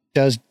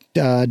does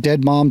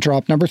dead mom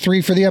drop number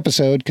 3 for the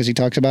episode because he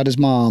talks about his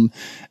mom.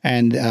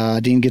 And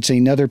Dean gets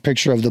another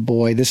picture of the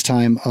boy, this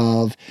time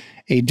of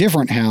a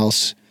different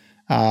house,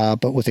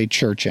 but with a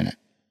church in it.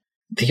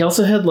 They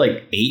also had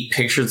like 8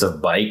 pictures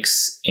of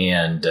bikes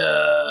and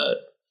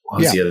what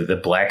was the other? The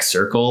black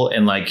circle.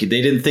 And like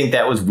they didn't think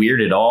that was weird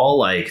at all.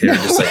 Like they were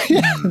just like,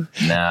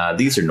 nah,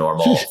 these are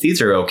normal.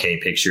 These are okay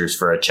pictures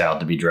for a child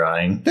to be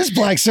drawing. This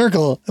black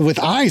circle with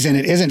eyes in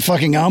it isn't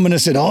fucking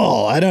ominous at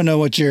all. I don't know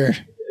what you're.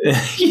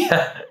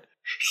 Yeah.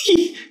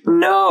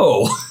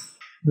 No.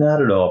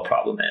 Not at all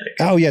problematic.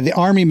 Oh, yeah. The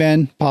army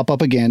men pop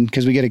up again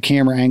because we get a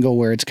camera angle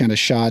where it's kind of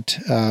shot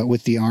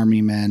with the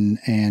army men.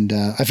 And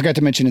I forgot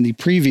to mention in the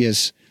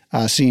previous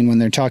scene when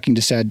they're talking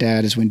to Sad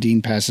Dad is when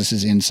Dean passes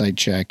his insight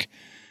check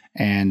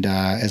and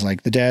is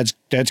like, the dad's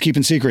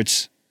keeping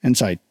secrets.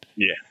 Insight.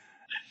 Yeah.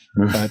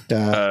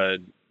 But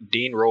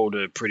Dean rolled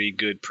a pretty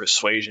good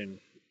persuasion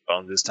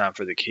on this time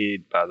for the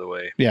kid, by the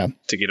way. Yeah.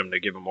 To get him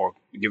to give him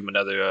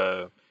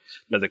another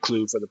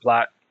clue for the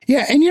plot.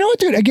 Yeah, and you know what,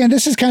 dude? Again,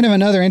 this is kind of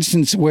another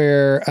instance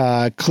where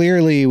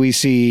clearly we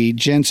see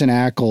Jensen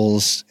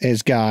Ackles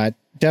has got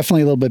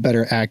definitely a little bit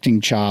better acting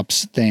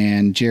chops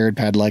than Jared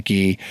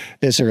Padalecki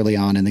this early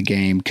on in the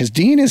game. Because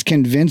Dean is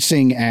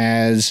convincing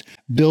as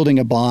building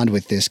a bond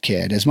with this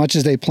kid. As much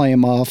as they play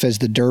him off as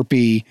the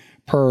derpy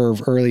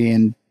perv early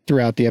in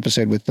throughout the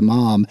episode with the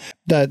mom,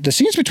 the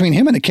scenes between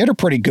him and the kid are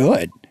pretty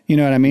good. You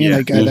know what I mean? Yeah.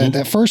 Like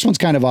that first one's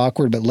kind of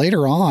awkward, but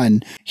later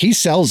on he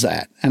sells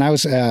that. And I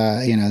was,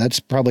 that's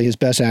probably his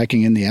best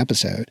acting in the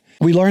episode.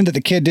 We learned that the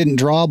kid didn't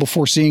draw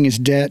before seeing his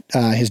dad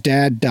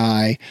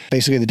die.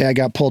 Basically, the dad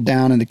got pulled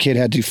down and the kid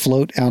had to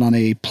float out on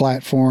a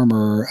platform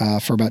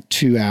for about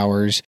 2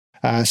 hours.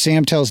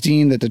 Sam tells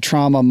Dean that the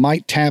trauma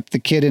might tap the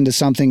kid into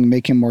something and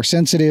make him more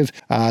sensitive.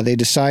 They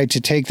decide to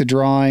take the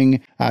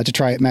drawing to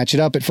try to match it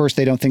up. At first,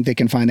 they don't think they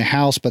can find a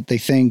house, but they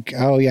think,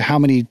 oh yeah, how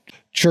many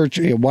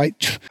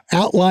white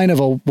outline of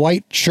a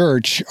white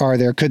church are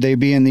there? Could they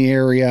be in the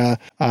area?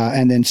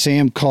 And then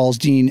Sam calls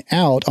Dean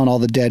out on all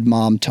the dead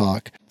mom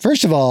talk.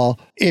 First of all,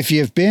 if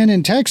you've been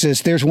in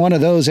Texas, there's one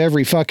of those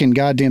every fucking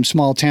goddamn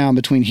small town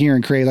between here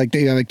and Cray. Like,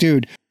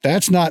 dude,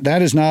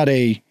 that is not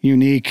a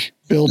unique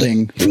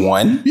building.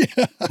 One?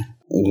 Yeah.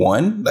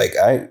 One?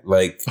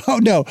 Oh,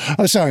 no.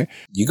 I'm sorry.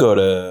 You go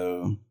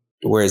to,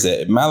 where is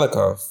it?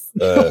 Malakoff.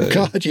 Oh,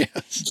 God,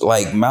 yes.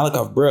 Like,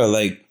 Malakoff, bro,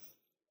 like,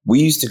 we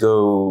used to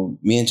go,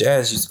 me and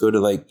Jazz used to go to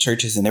like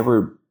churches and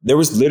there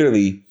was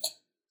literally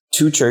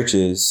 2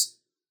 churches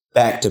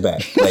back to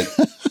back. Like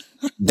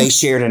they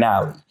shared an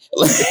alley.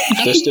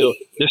 They're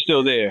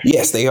still there.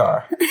 Yes, they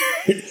are.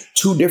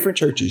 2 different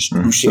churches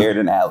who shared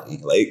an alley.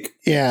 Like,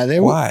 yeah,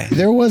 why?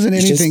 There wasn't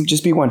anything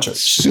just be one church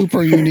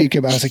super unique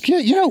about it. I was like,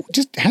 yeah,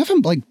 just have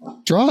him like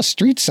draw a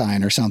street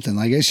sign or something.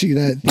 Like I see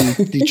that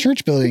the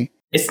church building.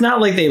 It's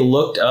not like they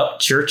looked up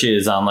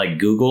churches on like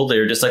Google. They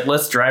were just like,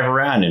 let's drive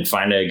around and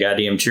find a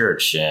goddamn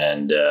church.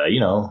 And,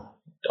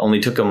 only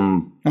took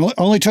them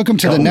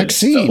to the next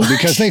scene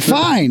because they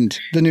find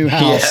the new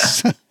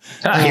house.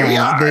 Yeah. Here we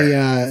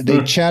are.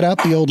 They chat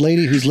up the old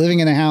lady who's living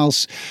in the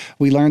house.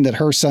 We learned that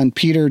her son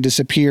Peter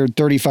disappeared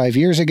 35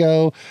 years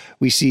ago.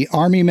 We see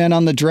army men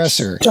on the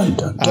dresser. Dun,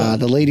 dun, dun.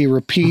 The lady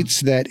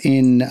repeats that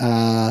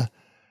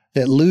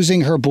that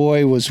losing her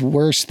boy was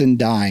worse than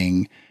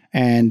dying.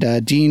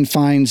 And Dean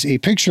finds a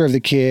picture of the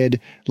kid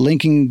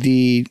linking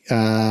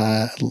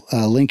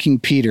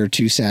Peter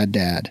to Sad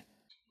Dad.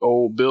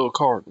 Oh, Bill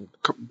Carlton.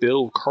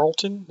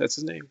 That's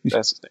his name.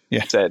 Yeah.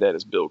 Sad Dad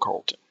is Bill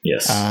Carlton.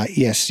 Yes.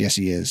 Yes,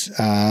 he is.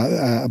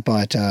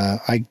 But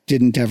I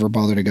didn't ever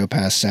bother to go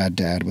past Sad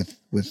Dad with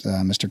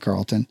Mr.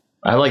 Carlton.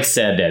 I like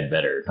Sad Dad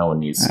better. No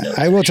one needs to know.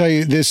 I will tell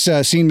you, this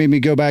scene made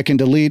me go back and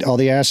delete all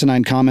the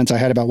asinine comments I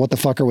had about what the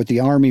fuck are with the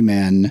army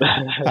men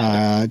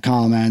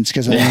comments.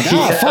 Because I'm like,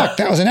 oh, fuck,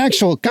 that was an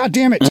actual, God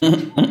damn it.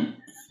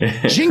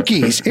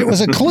 Jinkies. It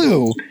was a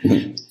clue.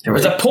 There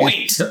was a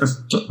point.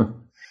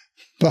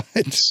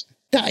 But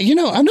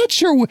I'm not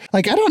sure.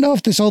 Like, I don't know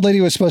if this old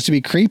lady was supposed to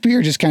be creepy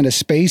or just kind of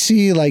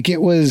spacey. Like,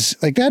 it was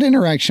like that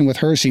interaction with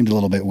her seemed a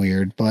little bit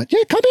weird. But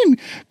yeah, come in,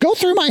 go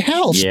through my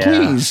house,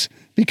 please,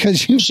 because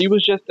she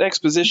was just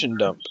exposition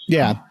dump.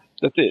 Yeah.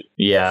 That's it.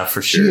 Yeah,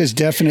 for sure. She is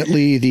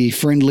definitely the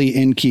friendly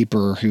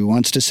innkeeper who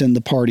wants to send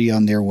the party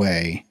on their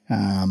way.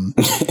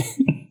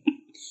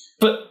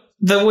 But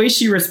the way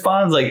she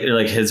responds, like,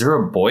 is there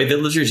a boy that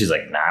lives here? She's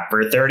like, not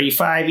for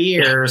 35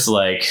 years.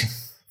 Like,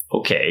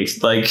 okay,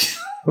 like,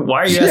 why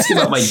are you asking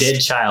about my dead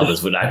child?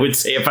 Is what I would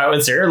say if I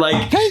was her.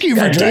 Like, thank you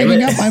for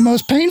digging up my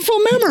most painful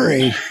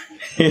memory.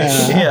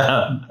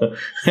 Yeah.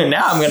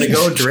 Now I'm gonna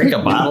go drink a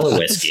bottle of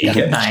whiskey.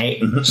 Good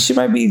night. She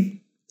might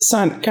be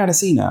kind of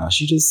senile.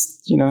 She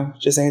just,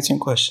 just answering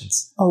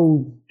questions.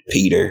 Oh,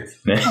 Peter.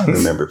 I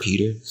remember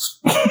Peter.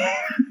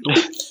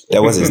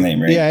 That was his name,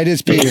 right? Yeah, it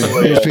is Peter.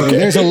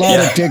 There's a lot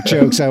of dick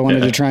jokes I wanted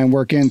to try and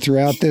work in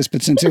throughout this,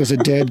 but since it was a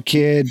dead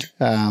kid,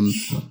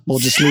 we'll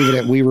just leave it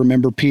at we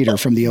remember Peter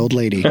from the old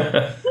lady.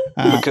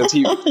 Because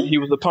he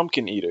was a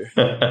pumpkin eater.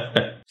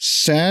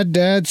 Sad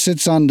Dad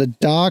sits on the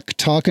dock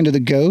talking to the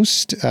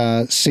ghost.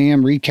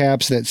 Sam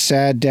recaps that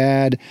Sad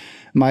Dad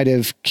might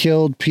have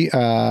killed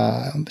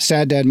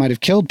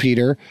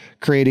Peter,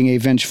 creating a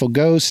vengeful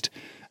ghost.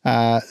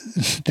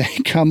 They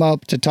come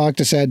up to talk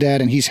to Sad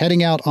Dad, and he's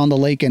heading out on the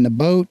lake in the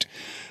boat.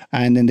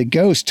 And then the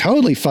ghost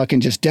totally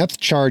fucking just depth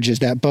charges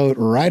that boat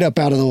right up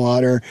out of the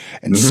water,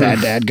 and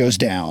Sad Dad goes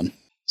down.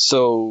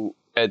 So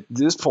at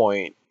this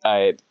point, I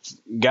had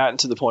gotten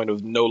to the point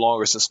of no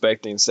longer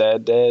suspecting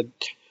Sad Dad.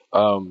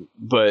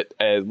 But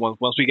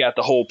once we got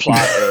the whole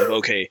plot of,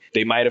 okay,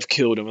 they might have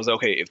killed him. It was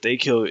okay,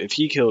 if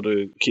he killed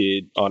a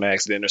kid on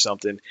accident or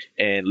something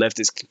and left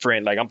his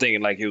friend, like, I'm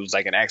thinking like it was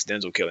like an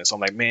accidental killing. So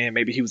I'm like, man,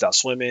 maybe he was out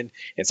swimming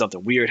and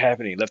something weird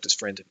happened and he left his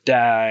friend to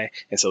die.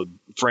 And so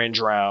friend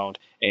drowned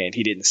and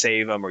he didn't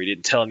save him or he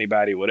didn't tell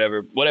anybody,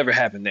 whatever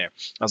happened there.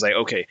 I was like,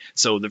 okay,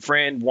 so the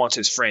friend wants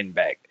his friend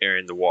back there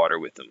in the water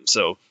with him.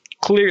 So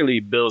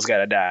clearly Bill's got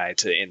to die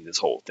to end this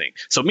whole thing.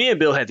 So me and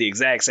Bill had the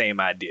exact same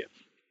idea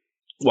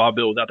while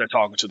Bill was out there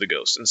talking to the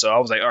ghost. And so I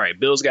was like, all right,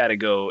 Bill's got to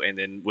go. And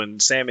then when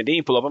Sam and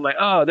Dean pull up, I'm like,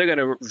 oh, they're going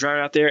to run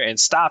out there and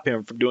stop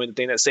him from doing the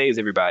thing that saves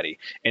everybody.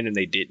 And then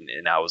they didn't.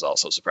 And I was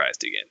also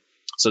surprised again.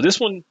 So this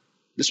one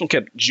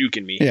kept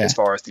juking me as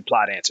far as the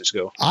plot answers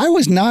go. I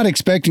was not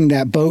expecting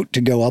that boat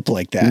to go up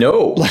like that.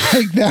 No.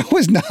 Like, that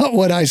was not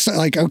what I saw.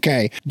 Like,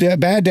 okay, the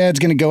bad dad's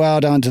going to go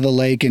out onto the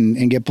lake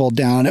and get pulled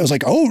down. It was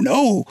like, oh,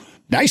 no,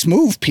 nice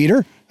move,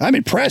 Peter. I'm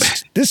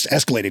impressed. This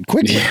escalated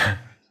quickly. Yeah.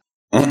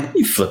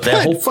 You flipped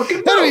that whole fucking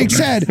boat. That being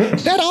said,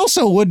 that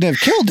also wouldn't have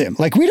killed him.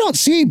 Like, we don't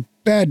see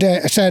sad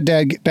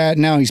dad,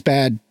 now he's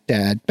bad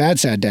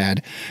sad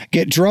dad,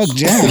 get drugged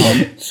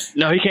down.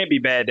 No, he can't be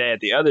bad dad.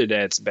 The other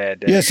dad's bad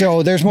dad. Yeah,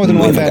 so there's more than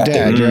one bad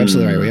dad. You're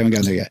absolutely right. We haven't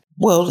gotten there yet.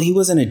 Well, he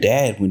wasn't a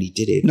dad when he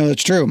did it. No,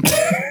 that's true.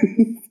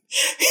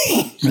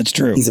 That's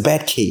true. He's a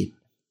bad kid.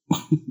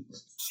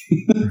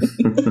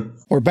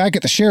 We're back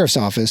at the sheriff's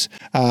office.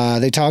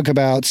 They talk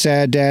about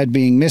Sad Dad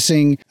being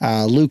missing.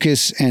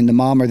 Lucas and the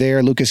mom are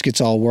there. Lucas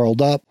gets all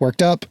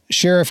worked up.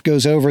 Sheriff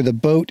goes over the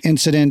boat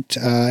incident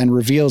and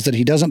reveals that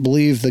he doesn't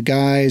believe the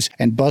guys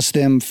and busts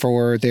them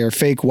for their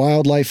fake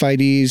wildlife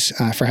IDs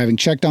for having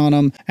checked on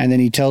them. And then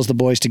he tells the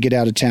boys to get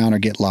out of town or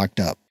get locked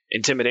up.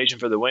 Intimidation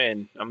for the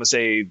win. I'm going to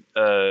say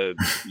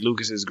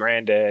Lucas's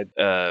granddad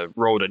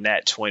rolled a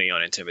nat 20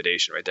 on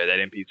intimidation right there. That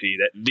NPC,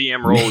 that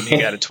DM rolled and he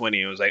got a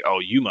 20 and was like, oh,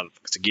 you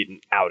motherfuckers are getting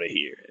out of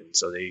here. And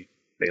so they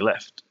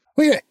left.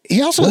 Well,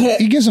 yeah,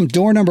 he gives them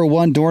door number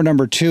 1, door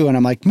number 2. And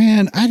I'm like,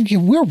 man,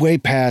 we're way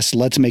past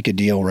let's make a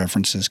deal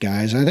references,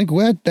 guys. I think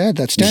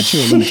that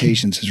statute of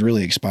limitations has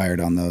really expired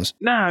on those.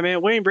 Nah,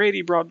 man, Wayne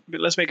Brady brought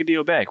let's make a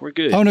deal back. We're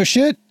good. Oh, no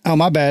shit? Oh,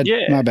 my bad.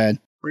 Yeah. My bad.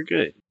 We're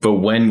good. But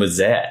when was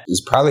that? It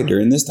was probably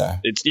during this time.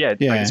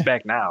 It's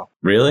back now.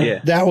 Really? Yeah.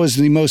 That was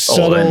the most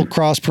subtle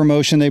cross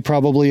promotion they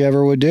probably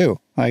ever would do.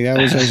 Like, that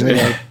was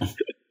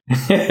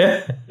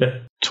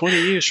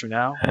 20 years from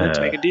now, let's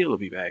make a deal. We'll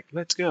be back.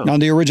 Let's go. On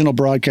the original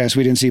broadcast,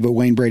 we didn't see, but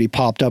Wayne Brady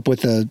popped up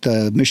with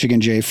the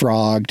Michigan J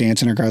Frog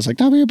dancing across like,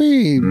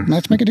 WB,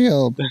 let's make a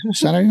deal.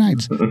 Saturday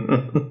nights.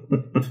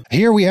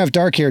 Here we have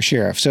dark hair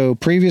sheriff. So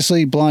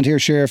previously blonde hair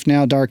sheriff,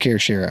 now dark hair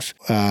sheriff,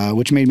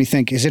 which made me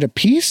think, is it a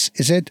piece?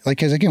 Is it like,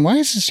 because again, why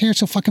is his hair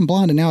so fucking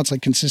blonde and now it's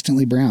like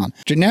consistently brown?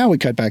 So now we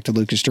cut back to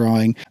Lucas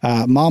drawing.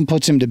 Mom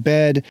puts him to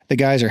bed. The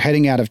guys are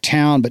heading out of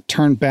town, but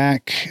turn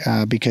back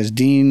because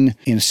Dean,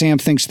 Sam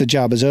thinks the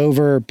job is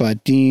over,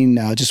 but Dean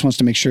just wants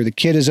to make sure the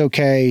kid is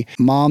okay.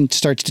 Mom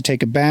starts to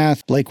take a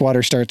bath. Lake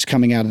water starts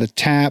coming out of the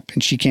tap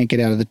and she can't get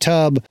out of the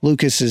tub.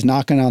 Lucas is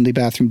knocking on the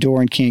bathroom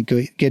door and can't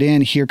get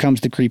in. Here comes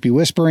the creepy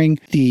whispering.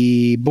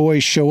 The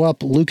boys show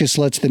up. Lucas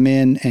lets them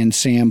in and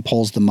Sam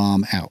pulls the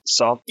mom out.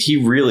 So he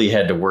really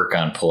had to work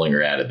on pulling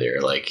her out of there.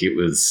 Like, it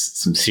was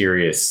some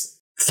serious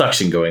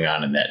suction going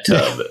on in that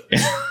tub.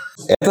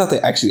 I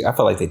felt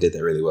like they did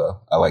that really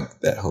well. I like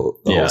that whole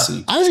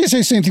scene. I was going to say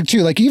the same thing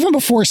too. Like even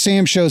before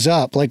Sam shows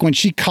up, like when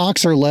she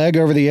cocks her leg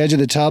over the edge of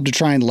the tub to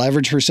try and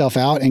leverage herself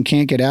out and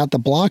can't get out, the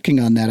blocking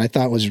on that I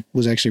thought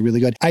was actually really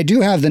good. I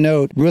do have the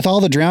note with all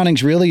the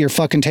drownings. Really, you're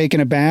fucking taking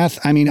a bath.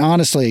 I mean,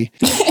 honestly,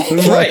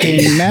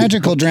 fucking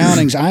magical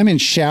drownings. I'm in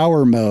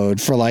shower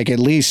mode for like at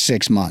least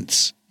 6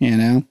 months. You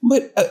know,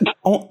 but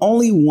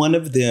only one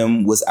of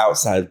them was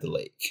outside of the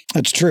lake.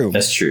 That's true.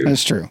 That's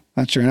true.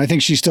 And I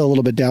think she's still a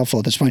little bit doubtful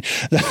at this point.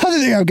 The other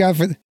thing I've got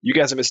for you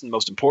guys are missing the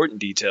most important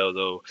detail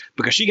though,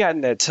 because she got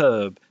in that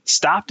tub,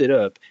 stopped it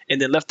up,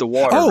 and then left the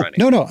water running.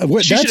 No.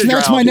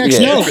 That's my next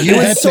note.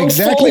 That's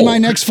exactly my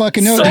next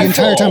fucking note. The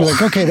entire time I was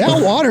like, okay,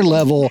 that water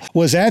level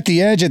was at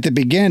the edge at the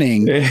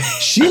beginning.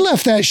 She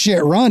left that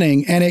shit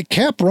running, and it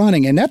kept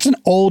running. And that's an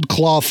old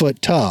clawfoot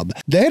tub.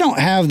 They don't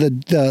have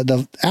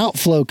the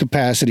outflow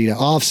capacity to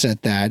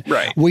offset that.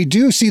 Right. We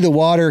do see the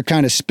water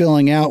kind of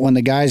spilling out when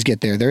the guys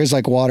get there. There is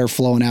like water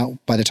flowing out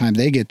by the time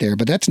they get there,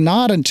 but that's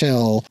not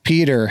until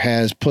Peter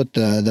has put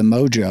the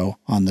mojo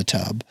on the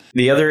tub.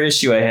 The other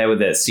issue I had with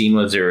that scene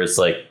was there was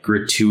like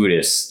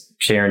gratuitous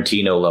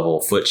Tarantino level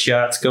foot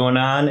shots going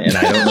on, and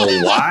I don't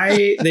know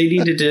why they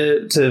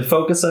needed to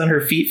focus on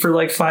her feet for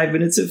like 5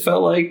 minutes. It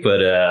felt like,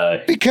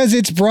 but because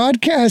it's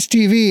broadcast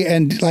TV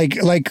and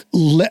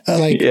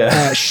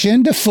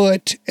shin to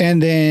foot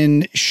and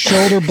then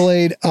shoulder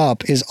blade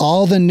up is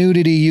all the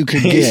nudity you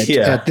could get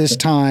at this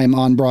time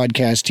on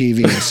broadcast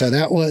TV. So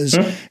that was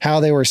how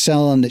they were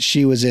selling that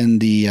she was in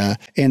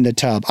the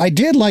tub. I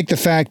did like the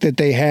fact that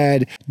they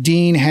had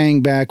Dean hang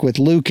back with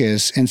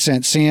Lucas and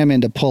sent Sam in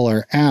to pull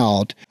her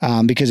out.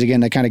 Because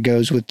again, that kind of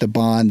goes with the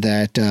bond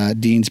that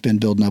Dean's been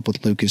building up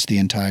with Lucas the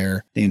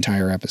entire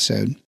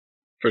episode.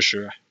 For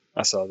sure.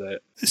 I saw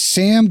that.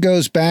 Sam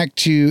goes back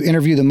to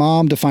interview the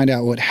mom to find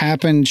out what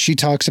happened. She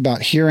talks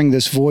about hearing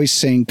this voice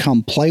saying,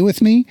 "Come play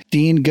with me."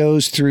 Dean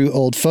goes through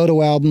old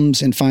photo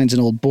albums and finds an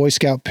old Boy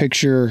Scout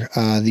picture.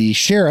 The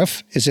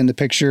sheriff is in the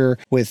picture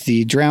with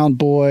the drowned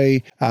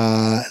boy.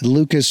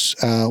 Lucas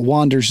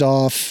wanders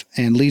off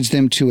and leads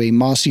them to a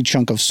mossy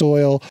chunk of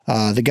soil.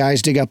 The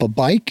guys dig up a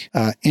bike,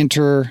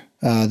 enter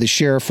the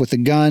sheriff with a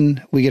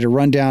gun. We get a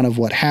rundown of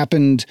what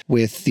happened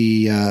with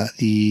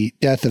the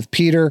death of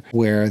Peter,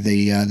 where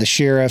the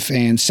sheriff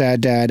and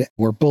Sad Dad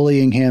were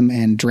bullying him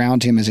and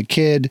drowned him as a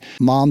kid.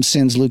 Mom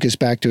sends Lucas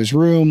back to his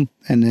room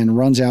and then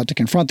runs out to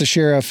confront the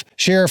sheriff.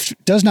 Sheriff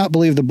does not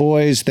believe the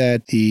boys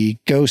that the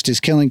ghost is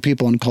killing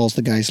people and calls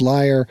the guys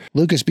liar.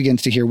 Lucas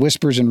begins to hear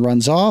whispers and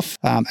runs off.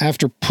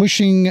 After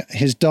pushing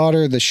his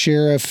daughter, the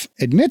sheriff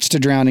admits to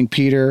drowning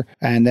Peter,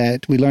 and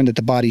that we learn that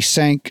the body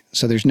sank,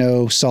 so there's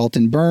no salt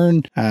and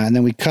burn. And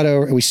then we cut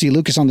over, we see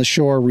Lucas on the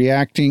shore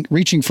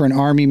reaching for an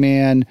army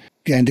man.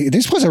 And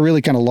this was a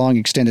really kind of long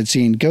extended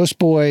scene. Ghost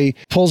Boy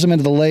pulls him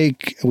into the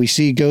lake. We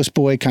see Ghost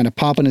Boy kind of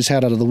popping his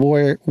head out of the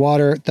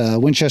water. The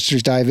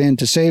Winchesters dive in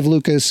to save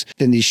Lucas.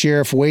 Then the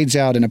sheriff wades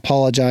out and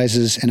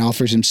apologizes and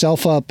offers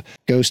himself up.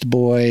 Ghost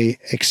Boy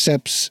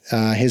accepts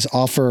his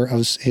offer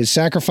of his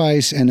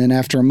sacrifice. And then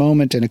after a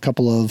moment and a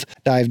couple of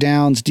dive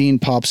downs, Dean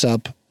pops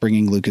up,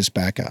 bringing Lucas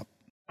back up.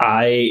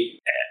 I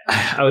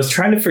was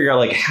trying to figure out,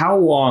 like, how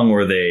long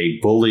were they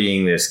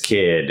bullying this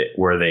kid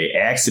where they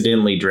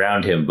accidentally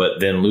drowned him, but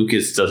then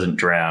Lucas doesn't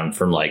drown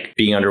from, like,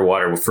 being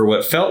underwater for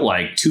what felt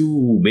like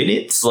 2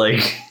 minutes?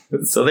 Like,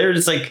 so they're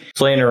just, like,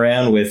 playing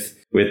around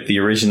with the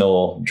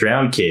original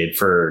drowned kid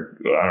for,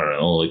 I don't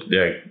know,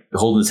 like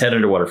holding his head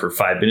underwater for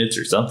 5 minutes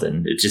or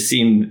something. It just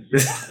seemed.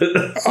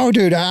 Oh,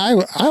 dude, I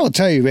will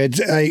tell you, it's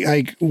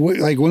like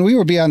when we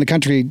were beyond the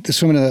country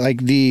swimming,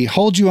 like the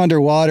hold you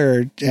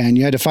underwater and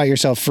you had to fight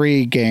yourself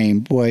free game,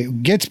 boy,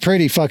 gets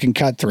pretty fucking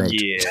cutthroat.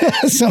 Yeah.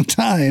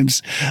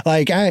 Sometimes,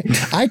 like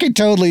I could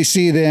totally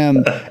see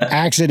them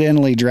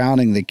accidentally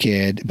drowning the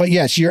kid. But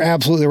yes, you're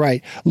absolutely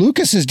right.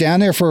 Lucas is down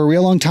there for a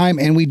real long time,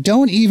 and we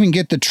don't even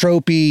get the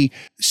tropey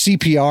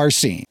CPR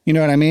scene. You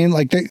know what I mean?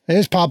 Like they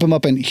just pop him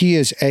up and he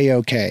is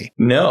A-okay.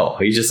 No,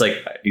 he's just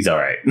like, he's all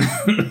right.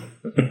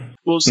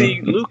 Well, see,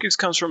 Lucas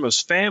comes from a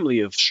family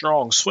of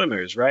strong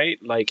swimmers, right?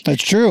 Like,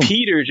 that's true.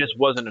 Peter just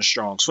wasn't a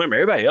strong swimmer.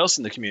 Everybody else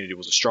in the community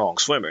was a strong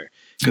swimmer.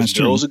 Because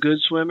Bill was a good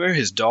swimmer.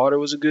 His daughter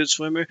was a good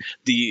swimmer.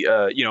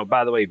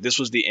 By the way, this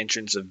was the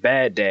entrance of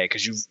Bad Dad,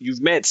 because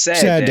you've met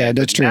Sad Dad.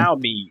 That's true. Now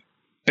meet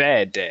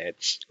Bad Dad,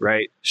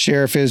 right?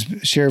 Sheriff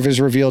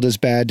is revealed as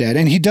Bad Dad,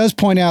 and he does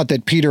point out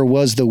that Peter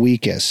was the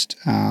weakest.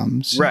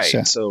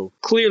 Right. So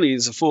clearly,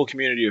 there's a full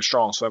community of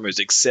strong swimmers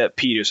except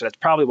Peter. So that's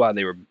probably why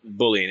they were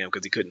bullying him,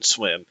 because he couldn't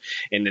swim.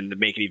 And then to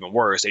make it even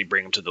worse, they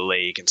bring him to the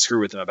lake and screw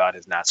with him about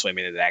his not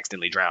swimming and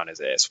accidentally drown his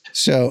ass.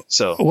 So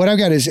what I've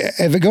got is,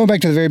 going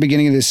back to the very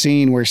beginning of this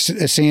scene where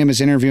Sam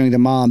is interviewing the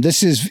mom.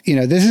 This is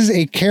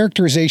a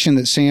characterization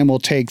that Sam will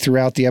take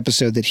throughout the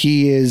episode, that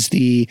he is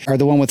the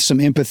one with some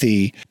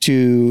empathy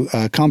to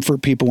to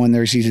comfort people when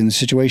they're in the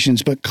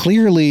situations. But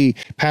clearly,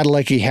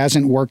 Padalecki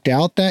hasn't worked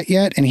out that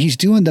yet, and he's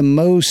doing the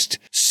most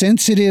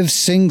sensitive,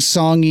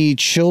 sing-songy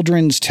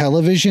children's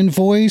television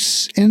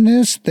voice in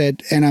this.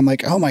 And I'm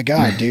like, oh my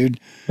God, dude!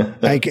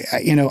 Like,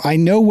 I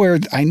know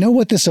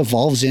what this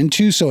evolves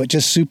into, so it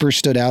just super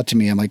stood out to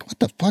me. I'm like, what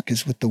the fuck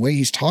is with the way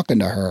he's talking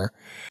to her?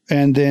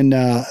 And then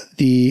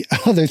the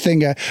other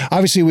thing,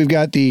 obviously, we've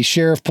got the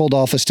sheriff pulled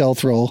off a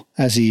stealth roll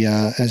as he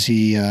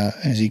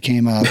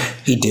came up.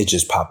 He did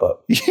just pop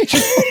up.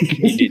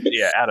 He did,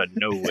 yeah, out of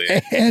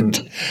nowhere.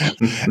 And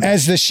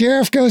as the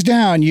sheriff goes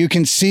down, you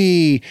can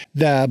see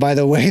by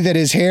the way that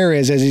his hair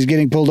is as he's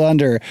getting pulled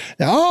under.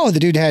 Oh,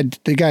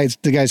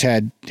 the guy's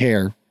had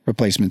hair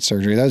replacement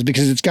surgery. That was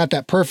because it's got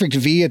that perfect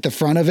V at the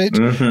front of it.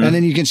 Mm-hmm. And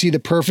then you can see the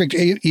perfect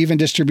even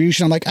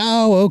distribution. I'm like,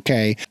 oh,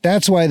 okay.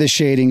 That's why the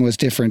shading was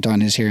different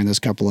on his hair in those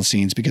couple of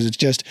scenes, because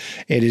it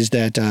is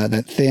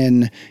that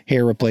thin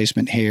hair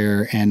replacement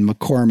hair, and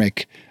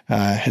McCormick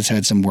has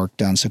had some work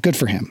done. So good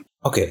for him.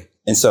 Okay.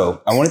 And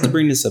so I wanted to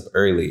bring this up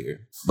earlier,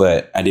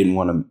 but I didn't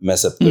want to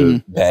mess up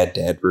the Bad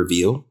Dad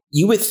reveal.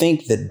 You would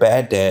think that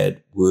Bad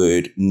Dad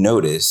would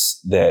notice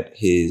that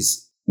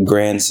his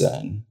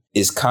grandson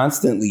is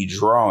constantly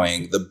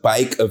drawing the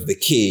bike of the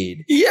kid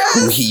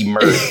who he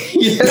murdered.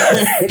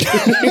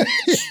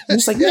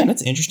 It's like, man,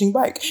 that's an interesting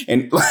bike.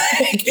 And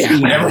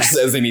he never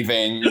says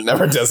anything,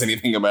 never does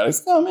anything about it.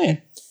 It's like, oh,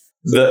 man.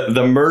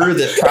 The murder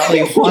that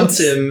probably haunts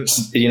him,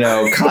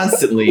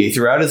 constantly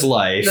throughout his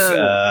life.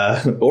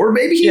 Or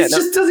maybe he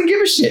just doesn't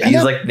give a shit.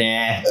 He's like,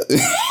 nah.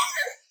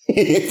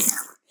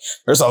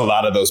 There's a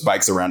lot of those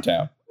bikes around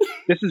town.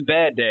 This is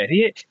Bad Dad.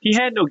 He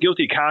had no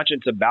guilty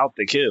conscience about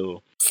the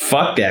kill.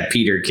 Fuck that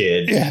Peter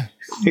kid. Yeah.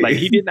 Like,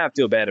 he did not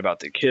feel bad about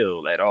the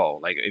kill at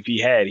all. Like, if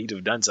he had, he'd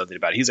have done something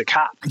about it. He's a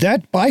cop.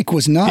 That bike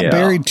was not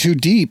buried too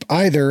deep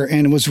either,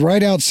 and was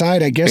right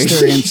outside, I guess,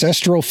 their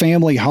ancestral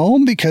family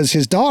home, because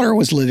his daughter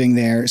was living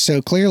there.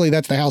 So clearly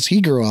that's the house he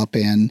grew up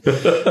in.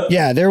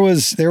 Yeah, there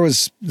was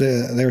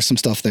some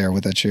stuff there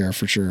with that sheriff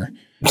for sure.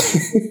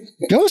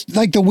 Ghost,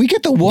 like we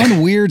get the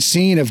one weird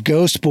scene of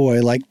Ghost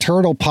Boy, like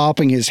turtle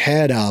popping his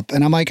head up,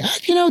 and I'm like, I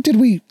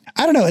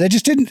don't know. That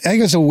just didn't. I think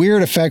it was a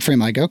weird effect for him.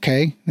 Like,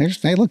 okay, there's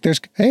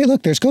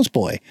Ghost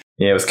Boy.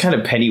 Yeah, it was kind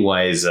of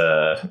Pennywise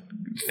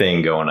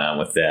thing going on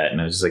with that, and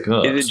I was just like,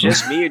 oh. Is it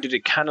just me, or did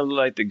it kind of look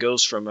like the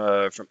ghost from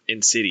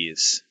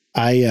Insidious?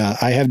 I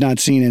have not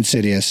seen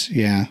Insidious.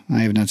 Yeah, I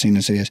have not seen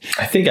Insidious.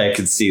 I think I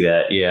could see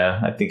that. Yeah,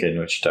 I think I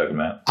know what you're talking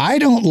about. I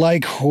don't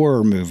like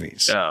horror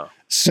movies. Oh.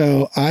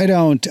 So I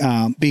don't,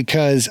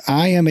 because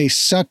I am a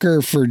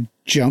sucker for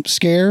jump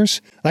scares.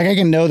 Like, I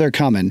can know they're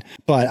coming,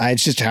 but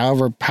it's just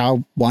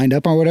how wind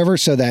up or whatever.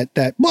 So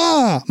that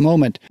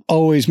moment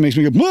always makes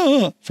me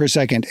go for a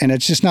second. And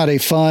it's just not a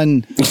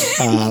fun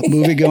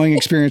movie going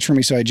experience for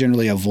me. So I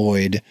generally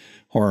avoid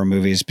horror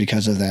movies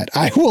because of that.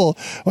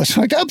 What's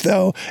fucked up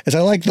though, is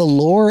I like the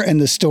lore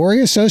and the story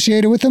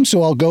associated with them.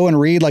 So I'll go and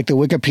read like the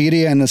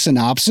Wikipedia and the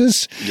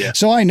synopsis. Yeah.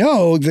 So I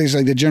know there's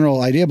like the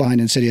general idea behind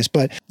Insidious,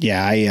 but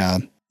yeah,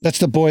 that's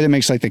the boy that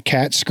makes like the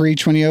cat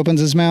screech when he opens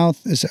his mouth.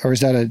 Is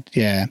that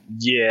yeah.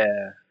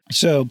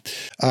 So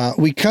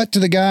we cut to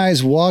the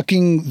guys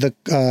walking to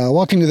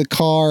the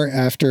car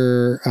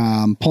after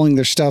pulling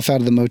their stuff out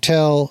of the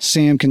motel.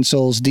 Sam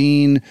consoles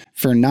Dean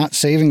for not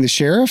saving the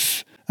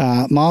sheriff.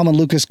 Mom and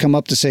Lucas come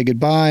up to say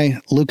goodbye.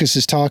 Lucas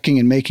is talking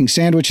and making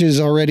sandwiches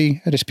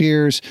already at his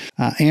peers.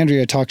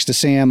 Andrea talks to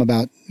Sam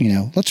about,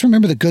 let's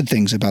remember the good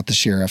things about the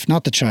sheriff,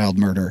 not the child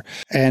murder.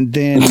 And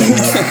then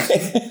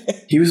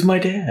he was my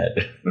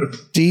dad.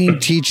 Dean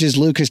teaches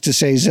Lucas to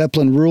say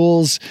Zeppelin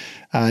rules.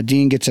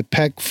 Dean gets a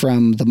peck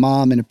from the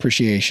mom in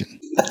appreciation.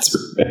 Let's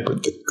remember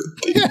the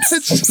good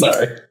things. I'm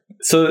sorry.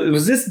 So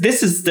was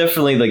this is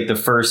definitely like the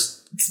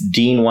first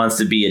Dean wants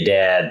to be a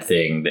dad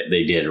thing that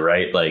they did,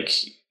 right? Like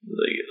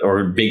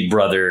or big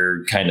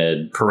brother kind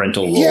of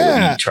parental role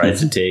that he tries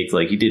to take.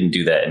 Like, he didn't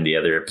do that in the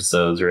other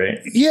episodes, right?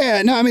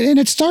 Yeah, no, I mean, and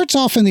it starts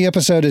off in the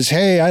episode as,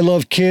 hey, I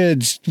love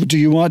kids. Do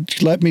you want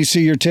to let me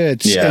see your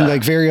tits? Yeah. And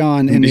like very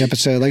on in the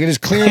episode. Like, it is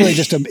clearly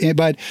just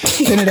but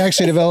then it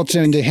actually develops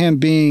into him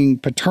being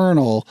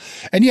paternal.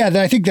 And yeah,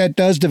 I think that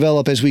does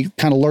develop as we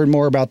kind of learn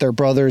more about their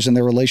brothers and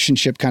their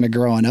relationship kind of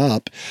growing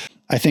up.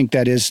 I think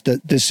that is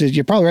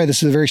you're probably right.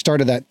 This is the very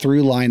start of that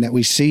through line that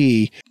we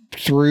see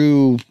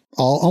through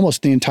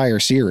almost the entire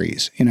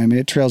series.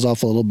 It trails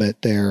off a little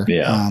bit there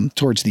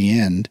towards the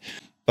end.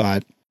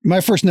 But my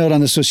first note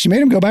on this was she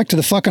made him go back to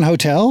the fucking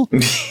hotel.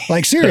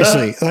 Like,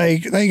 seriously,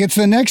 like it's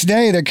the next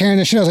day they're carrying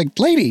the shit. I was like,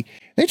 lady,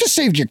 they just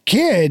saved your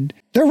kid.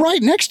 They're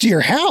right next to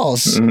your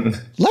house.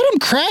 Let them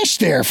crash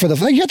there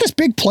you got this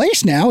big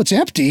place now. It's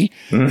empty.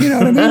 You know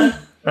what I mean?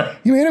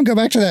 You made him go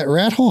back to that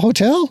rat hole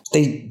hotel?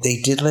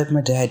 They did let my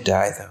dad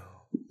die, though.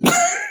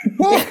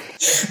 Well,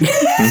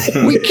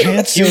 we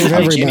can't save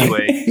everybody.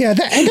 Anyway. Yeah,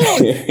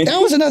 that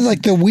was another,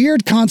 like, the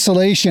weird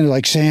consolation,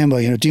 like, Sam,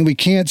 Dean, we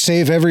can't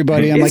save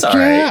everybody. I'm like,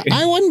 right.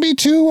 I wouldn't be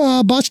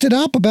too busted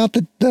up about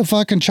the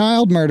fucking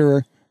child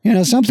murderer.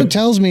 Something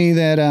tells me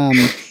that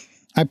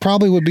I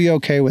probably would be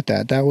okay with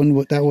that. That one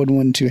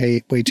wouldn't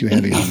way too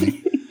heavy on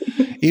me.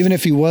 even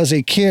if he was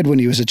a kid when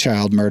he was a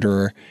child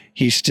murderer,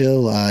 he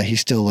still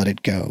let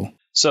it go.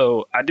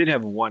 So I did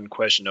have one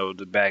question though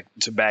to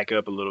back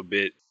up a little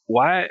bit.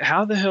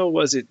 How the hell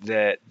was it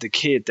that the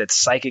kid that's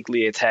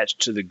psychically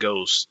attached to the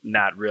ghost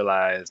not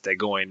realized that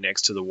going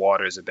next to the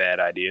water is a bad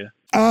idea?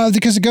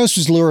 Because the ghost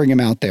was luring him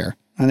out there.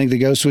 I think the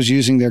ghost was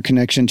using their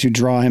connection to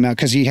draw him out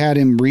because he had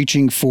him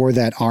reaching for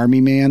that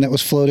army man that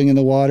was floating in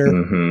the water.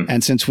 Mm-hmm.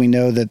 And since we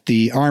know that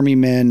the army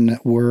men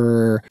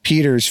were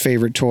Peter's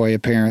favorite toy,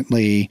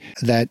 apparently,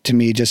 that to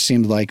me just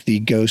seemed like the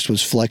ghost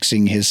was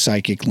flexing his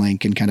psychic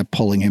link and kind of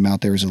pulling him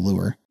out there as a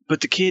lure.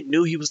 But the kid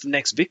knew he was the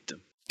next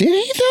victim. Did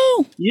he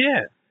though?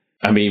 Yeah.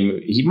 I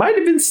mean, he might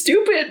have been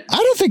stupid. I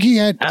don't think he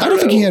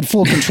had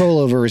full control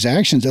over his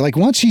actions. Like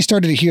once he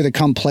started to hear the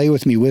 "come play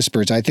with me"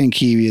 whispers, I think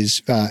he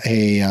is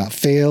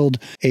failed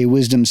a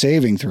wisdom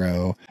saving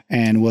throw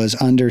and was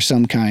under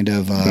some kind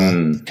of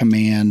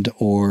command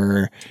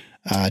or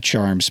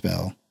charm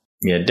spell.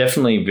 Yeah,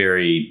 definitely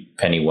very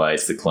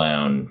Pennywise the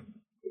clown.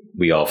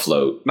 We all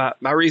float.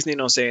 My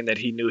reasoning on saying that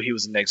he knew he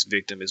was the next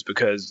victim is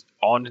because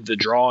on the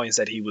drawings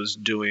that he was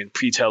doing,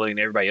 pre-telling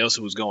everybody else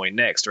who was going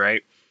next,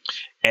 right?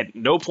 At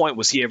no point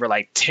was he ever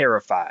like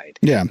terrified.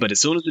 Yeah. But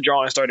as soon as the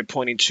drawing started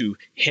pointing to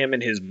him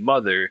and his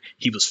mother,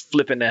 he was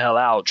flipping the hell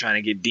out trying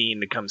to get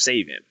Dean to come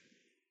save him.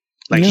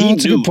 Like he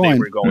knew they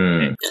were going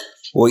next.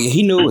 Well,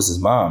 he knew it was his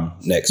mom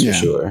next for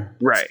sure.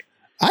 Right.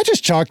 I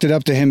just chalked it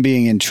up to him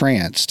being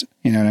entranced.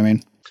 You know what I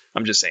mean?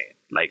 I'm just saying,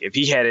 like if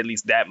he had at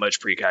least that much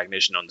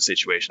precognition on the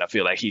situation, I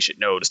feel like he should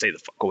know to stay the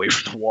fuck away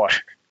from the water.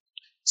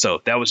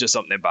 So that was just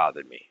something that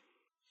bothered me.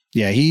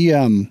 Yeah, he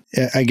again,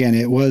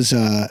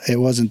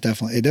 it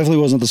definitely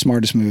wasn't the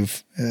smartest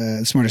move,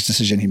 smartest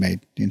decision he made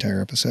the entire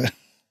episode.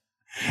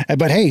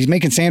 But hey, he's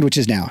making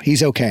sandwiches now.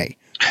 He's okay.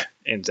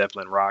 And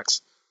Zeppelin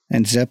rocks.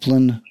 And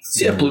Zeppelin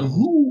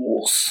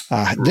rules.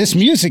 This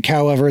music,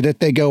 however, that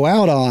they go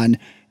out on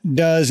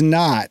does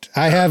not.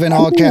 I have in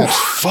all caps,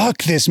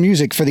 fuck this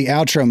music for the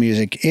outro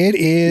music. It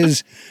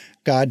is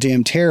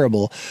goddamn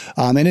terrible.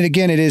 And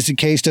it is a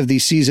case of the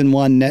season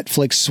 1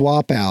 Netflix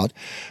swap out.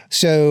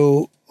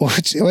 So but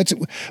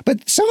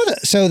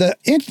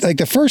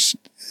the first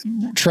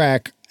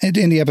track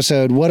in the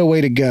episode, What a Way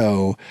to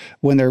Go,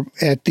 when they're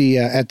at the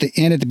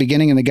end at the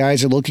beginning and the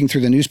guys are looking through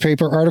the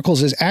newspaper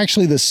articles, is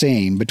actually the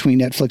same between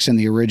Netflix and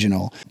the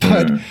original.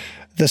 But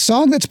the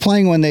song that's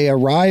playing when they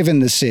arrive in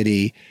the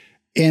city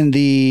in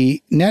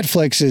the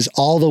Netflix is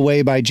All the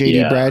Way by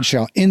J.D.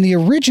 Bradshaw. In the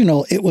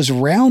original, it was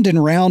Round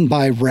and Round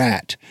by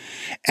Rat.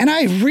 And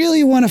I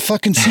really want to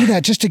fucking see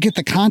that just to get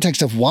the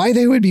context of why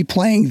they would be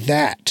playing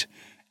that.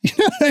 You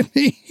know what I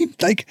mean?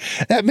 Like,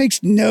 that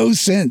makes no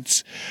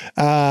sense.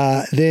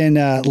 Then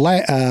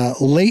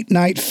Late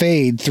Night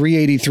Fade,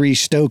 383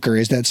 Stoker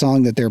is that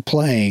song that they're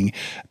playing.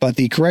 But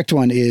the correct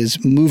one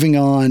is Moving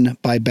On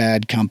by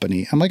Bad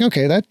Company. I'm like,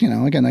 okay, that,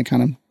 again, that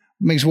kind of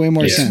makes way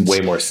more sense.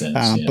 Way more sense.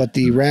 But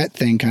the Rat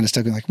thing kind of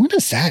stuck in like, when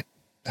does that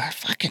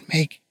fucking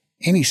make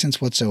any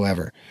sense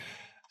whatsoever?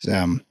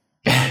 So,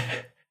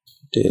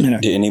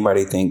 did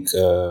anybody think...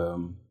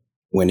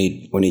 When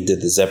he did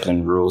the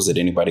Zeppelin rules, did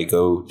anybody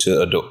go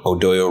to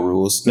O'Doyle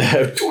rules?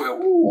 O'Doyle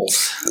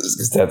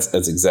rules.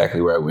 That's exactly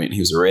where I went. He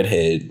was a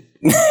redhead.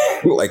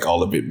 Like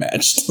all of it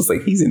matched. I was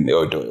like, he's in the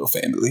O'Doyle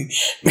family.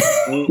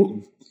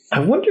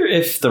 I wonder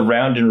if the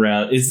Round and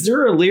Round, is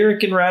there a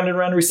lyric in Round and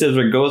Round where he says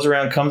what goes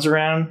around comes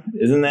around?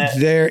 Isn't that?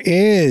 There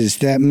is.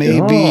 That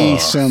may be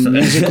some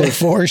musical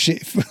foreshadow.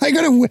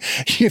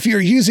 If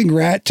you're using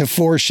Rat to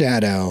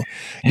foreshadow,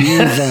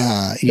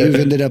 you've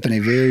ended up in a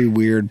very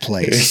weird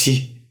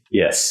place.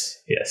 Yes.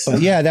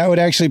 But yeah, that would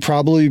actually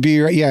probably be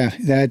right. Yeah,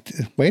 that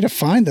way to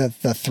find the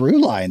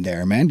through line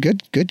there, man.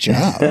 Good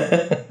job.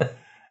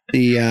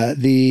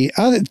 The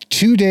other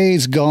 2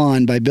 Days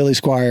Gone by Billy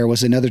Squier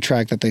was another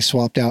track that they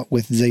swapped out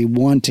with They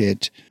Want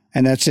It,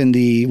 and that's in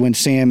when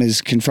Sam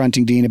is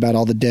confronting Dean about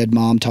all the dead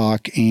mom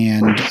talk,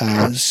 and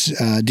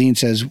Dean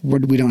says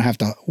we don't have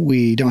to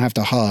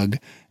hug,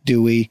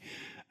 do we?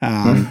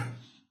 But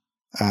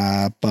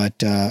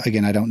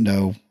again, I don't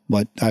know.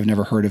 But I've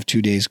never heard of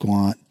 2 Days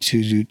Gone,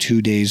 2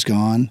 Days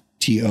Gone,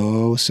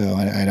 TOO, so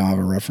I don't have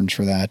a reference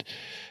for that.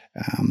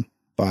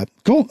 But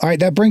cool. All right,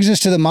 that brings us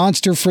to the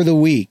monster for the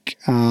week.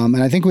 And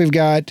I think we've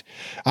got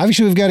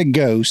a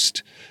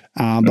ghost,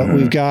 but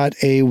we've got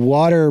a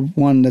water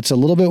one that's a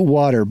little bit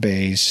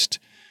water-based.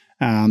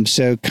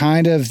 So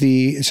I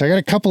got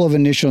a couple of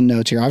initial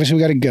notes here. Obviously,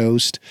 we got a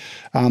ghost.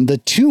 The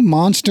two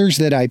monsters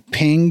that I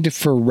pinged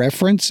for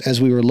reference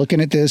as we were looking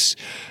at this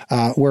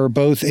were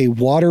both a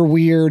water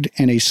weird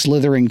and a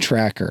slithering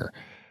tracker.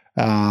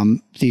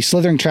 The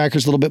slithering tracker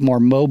is a little bit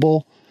more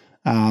mobile,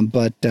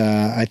 but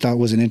I thought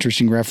was an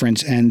interesting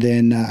reference. And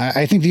then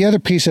I think the other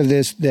piece of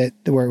this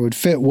where it would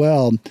fit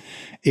well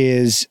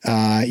is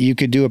you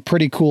could do a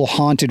pretty cool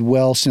haunted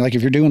well. Like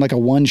if you're doing like a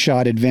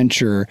one-shot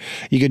adventure,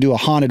 you could do a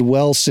haunted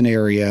well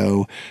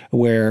scenario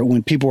where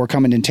when people were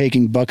coming and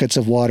taking buckets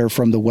of water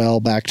from the well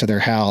back to their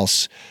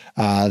house,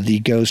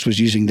 the ghost was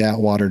using that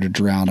water to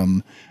drown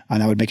them.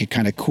 And that would make a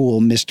kind of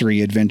cool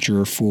mystery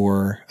adventure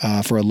for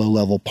a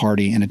low-level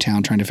party in a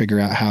town trying to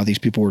figure out how these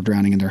people were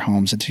drowning in their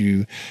homes, and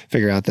to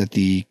figure out that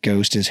the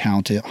ghost is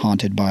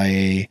haunted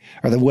by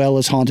the well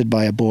is haunted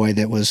by a boy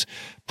that was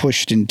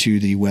pushed into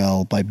the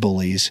well by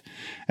bullies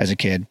as a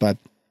kid. But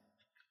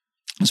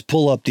let's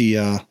pull up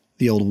the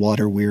old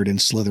Water Weird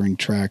and Slithering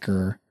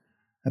Tracker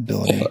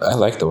ability. I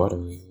like the Water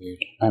Weird.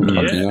 I'm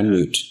talking on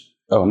mute.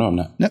 Oh, no, I'm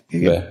not. No,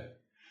 you're good.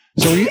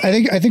 So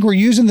I think we're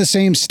using the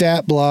same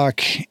stat block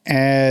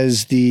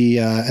as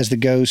the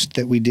ghost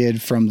that we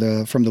did from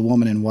the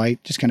Woman in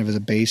White, just kind of as a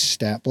base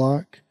stat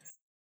block.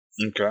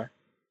 Okay.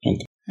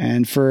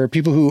 And for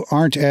people who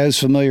aren't as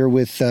familiar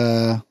with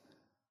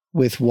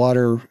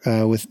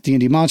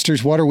D&D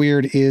monsters, Water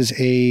Weird is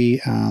a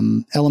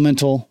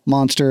elemental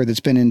monster that's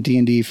been in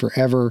D&D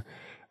forever.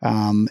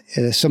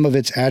 Some of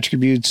its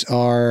attributes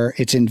are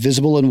it's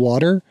invisible in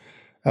water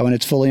when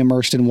it's fully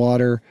immersed in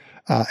water.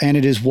 And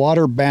it is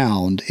water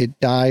bound. It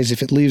dies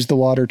if it leaves the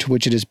water to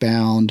which it is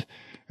bound,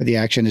 or the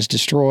action is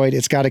destroyed.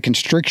 It's got a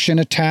constriction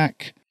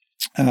attack.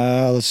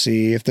 Let's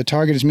see. If the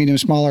target is medium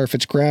smaller, if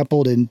it's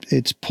grappled and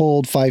it's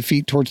pulled 5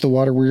 feet towards the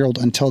Water Weird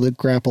until the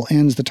grapple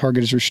ends, the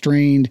target is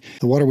restrained.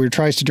 The Water Weird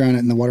tries to drown it,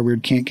 and the Water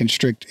Weird can't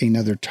constrict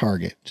another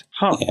target.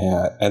 Huh.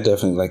 Yeah, I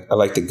definitely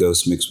like the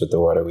ghost mixed with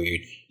the Water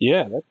Weird.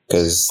 Yeah,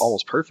 that's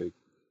almost perfect.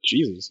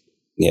 Jesus.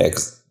 Yeah,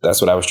 because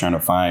that's what I was trying to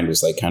find,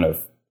 was like kind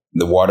of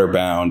the water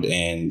bound,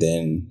 and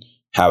then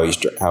how he's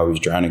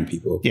drowning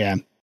people. Yeah,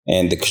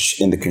 and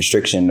the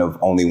constriction of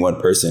only one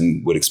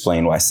person would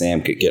explain why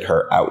Sam could get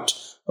her out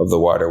of the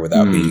water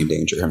without being in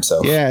danger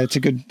himself. Yeah, that's a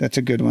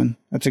good one.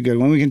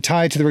 We can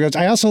tie it to the regards.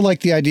 I also like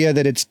the idea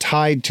that it's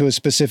tied to a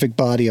specific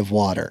body of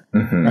water,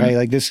 right?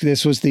 Like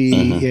this was the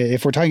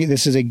if we're talking,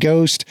 this is a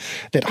ghost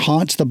that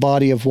haunts the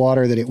body of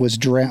water that it was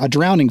a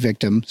drowning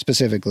victim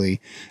specifically,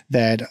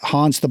 that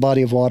haunts the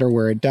body of water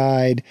where it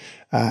died,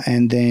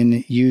 and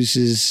then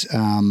uses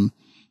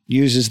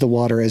the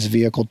water as a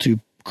vehicle to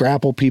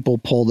grapple people,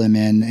 pull them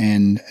in,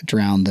 and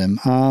drown them.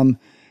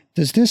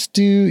 Does this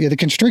do... Yeah, the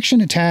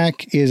constriction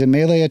attack is a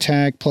melee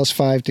attack,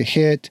 +5 to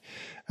hit.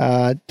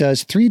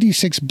 Does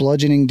 3d6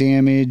 bludgeoning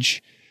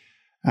damage.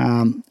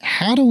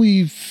 How do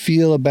we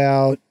feel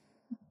about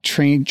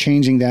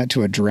changing that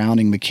to a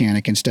drowning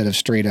mechanic instead of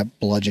straight up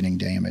bludgeoning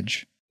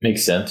damage?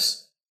 Makes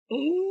sense.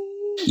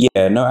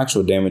 Yeah, no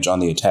actual damage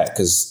on the attack,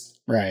 because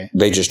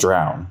they just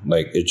drown.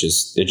 Like, it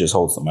just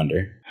holds them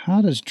under.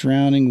 How does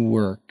drowning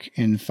work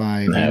in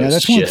 5e? Now,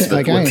 that's one thing.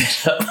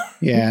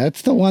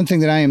 That's the one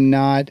thing that I am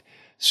not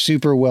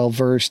super well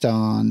versed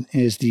on,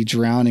 is the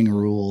drowning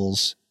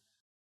rules.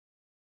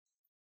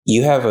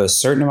 You have a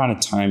certain amount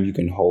of time you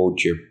can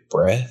hold your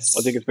breath.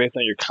 I think it's based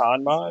on your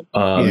con mod.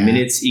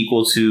 Minutes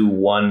equal to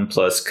 1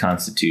 plus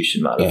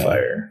Constitution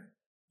modifier.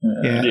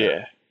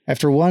 Yeah.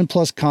 After 1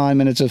 plus con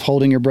minutes of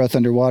holding your breath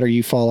underwater,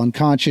 you fall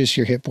unconscious,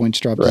 your hit points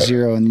drop to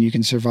 0, and then you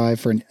can survive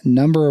for a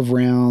number of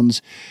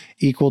rounds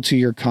equal to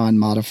your con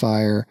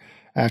modifier.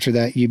 After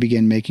that, you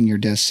begin making your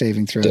death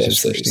saving throws as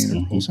for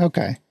standard rules.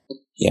 Okay.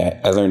 Yeah,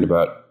 I learned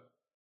about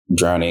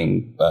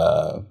drowning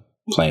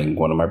playing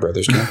one of my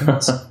brother's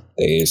campaigns.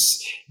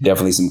 There's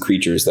definitely some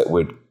creatures that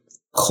would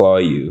claw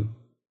you,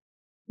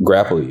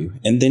 grapple you,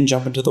 and then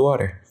jump into the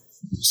water.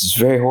 This is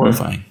very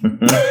horrifying.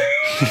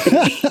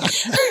 I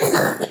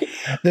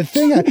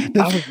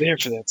was there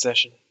for that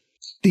session.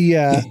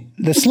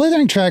 The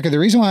Slithering Tracker, the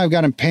reason why I've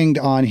got him pinged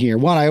on here,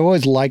 one, I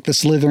always like the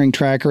Slithering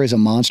Tracker as a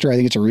monster. I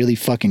think it's a really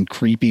fucking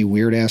creepy,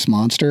 weird-ass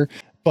monster.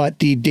 But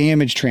the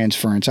damage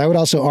transference, I would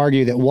also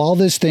argue that while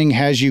this thing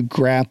has you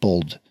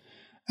grappled,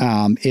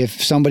 if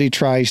somebody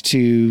tries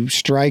to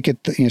strike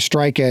at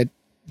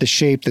the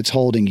shape that's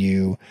holding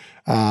you,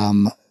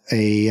 half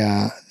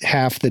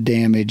the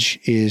damage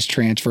is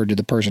transferred to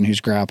the person who's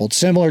grappled,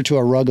 similar to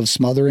a rug of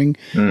smothering,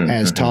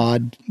 as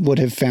Todd would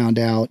have found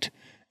out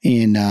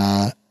in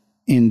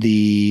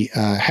the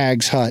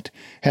Hag's Hut,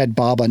 had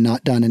Baba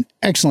not done an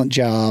excellent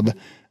job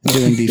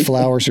doing the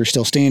flowers are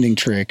still standing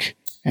trick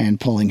and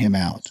pulling him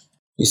out.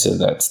 You said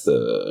that's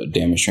the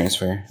damage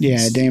transfer?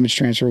 Yeah, damage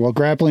transfer. While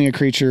grappling a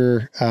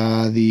creature,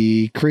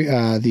 in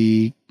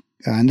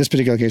this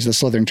particular case, the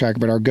Slithering Tracker,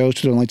 but our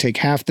ghost would only take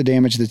half the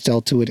damage that's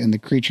dealt to it, and the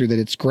creature that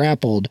it's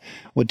grappled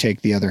would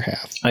take the other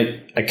half. I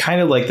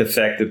kind of like the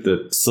fact that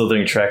the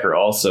Slithering Tracker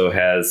also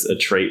has a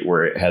trait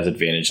where it has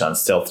advantage on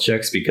stealth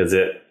checks, because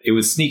it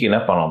was sneaking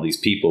up on all these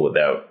people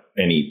without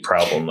any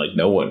problem. Like,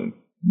 no one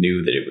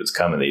knew that it was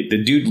coming.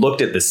 The dude looked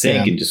at the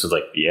sink and just was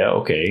like, "Yeah,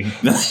 okay."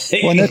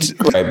 Well, that's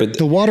right. But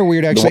the Water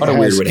Weird actually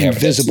has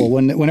invisible.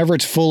 Whenever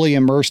it's fully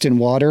immersed in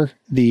water,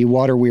 the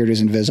Water Weird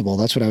is invisible.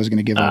 That's what I was going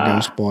to give our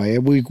Ghost Boy.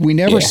 We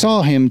never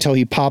saw him until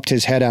he popped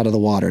his head out of the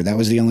water. That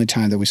was the only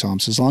time that we saw him.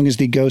 So as long as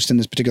the ghost in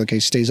this particular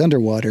case stays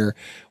underwater,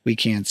 we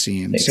can't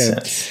see him. Makes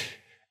sense.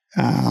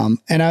 And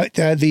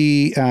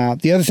the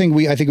other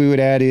thing I think we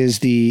would add is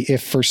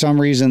if for some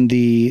reason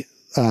the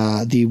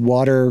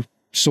water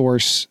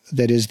source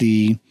that is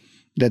the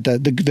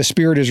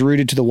spirit is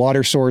rooted to the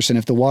water source, and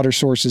if the water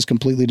source is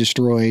completely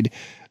destroyed,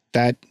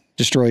 that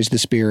destroys the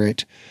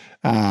spirit.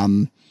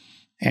 And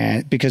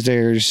And because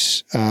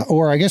there's,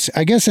 or I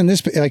guess in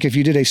this, like if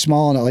you did a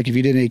small, like if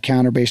you did a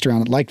counter based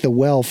around it, like the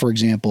well, for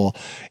example,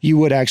 you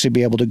would actually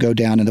be able to go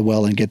down in the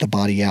well and get the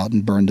body out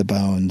and burn the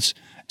bones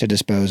to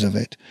dispose of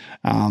it.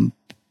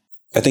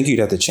 I think you'd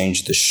have to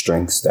change the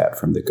strength stat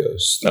from the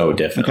ghost. Oh,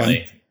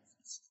 definitely. Okay.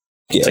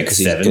 Yeah, because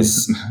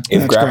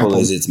if grapple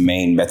is its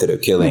main method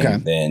of killing,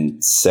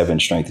 then 7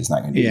 strength is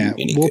not going to be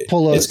any good.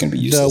 It's going to be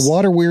useless. The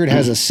Water Weird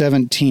has a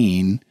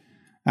 17,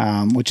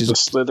 which is the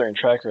Slithering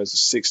Tracker has a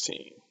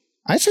 16.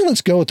 I say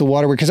let's go with the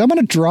Water Weird because I'm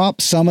going to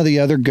drop some of the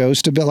other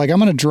ghosts a bit. Like I'm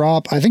going to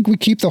drop. I think we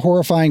keep the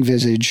Horrifying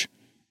Visage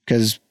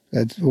because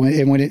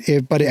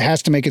but it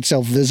has to make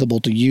itself visible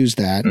to use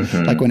that.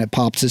 Mm-hmm. Like when it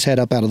pops his head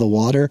up out of the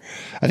water,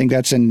 I think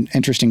that's an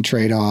interesting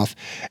trade off.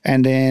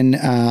 And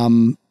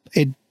then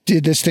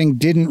this thing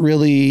didn't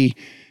really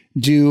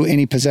do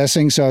any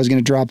possessing, so I was going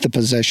to drop the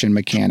possession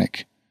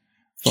mechanic.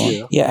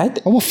 Yeah.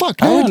 Oh well,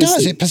 fuck. No, it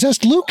does. It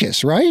possessed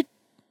Lucas, right?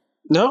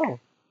 No.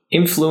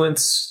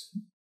 Influence,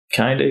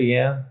 kind of.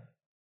 Yeah.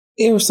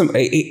 It was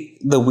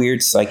the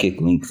weird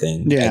psychic link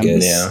thing. Yeah. I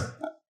guess. Yeah.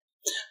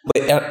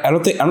 But I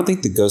don't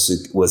think the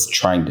ghost was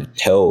trying to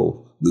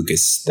tell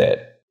Lucas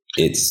that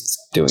it's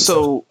doing.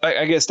 So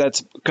I guess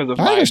that's because of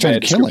my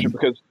bad description.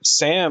 Because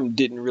Sam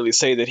didn't really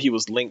say that he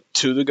was linked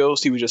to the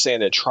ghost. He was just saying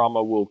that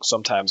trauma will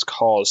sometimes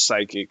cause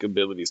psychic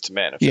abilities to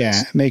manifest.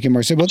 Yeah, make him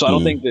more simple. So I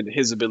don't think that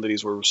his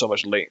abilities were so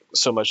much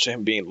to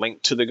him being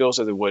linked to the ghost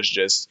as it was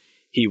just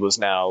he was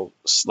now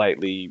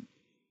slightly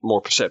more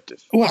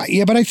perceptive. Well,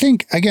 yeah, but I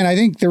think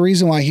the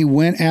reason why he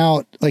went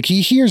out, like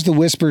he hears the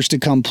whispers to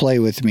come play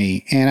with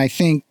me, and I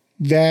think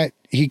that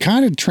he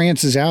kind of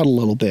trances out a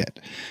little bit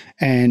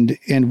and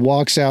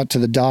walks out to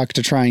the dock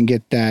to try and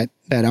get that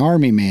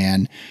army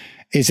man.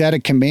 Is that a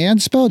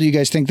command spell? Do you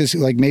guys think this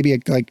like maybe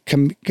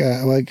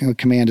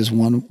command is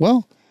one?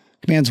 Well,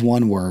 command's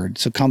one word,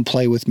 so come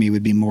play with me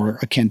would be more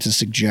akin to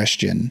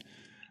suggestion.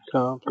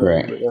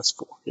 Right. That's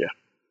 4. Yeah.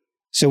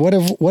 So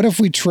what if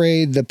we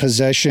trade the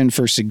possession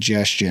for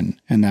suggestion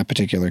in that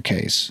particular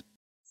case?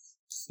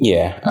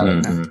 Yeah.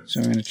 Mm-hmm. So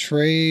I'm going to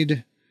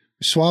trade,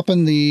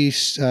 swapping the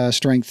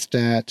strength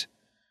stat.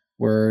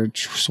 We're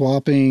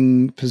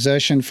swapping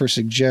possession for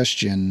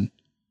suggestion.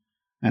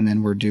 And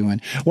then we're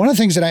doing one of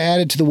the things that I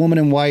added to the Woman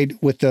in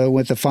White with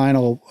the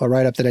final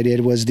write-up that I did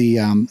was the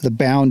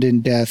bound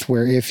in death,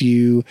 where if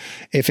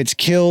it's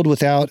killed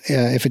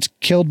if it's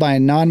killed by a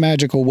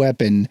non-magical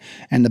weapon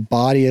and the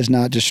body is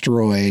not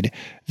destroyed,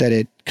 that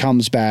it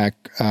comes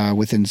back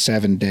within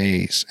 7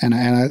 days. And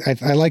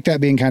I like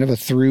that being kind of a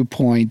through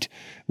point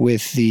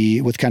with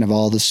kind of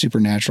all the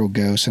supernatural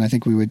ghosts. And I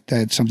think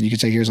that's something you could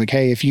say here is like,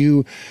 hey, if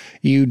you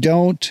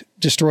don't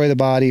destroy the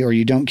body or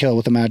you don't kill it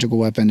with a magical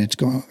weapon, it's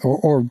going,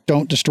 or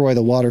don't destroy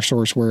the water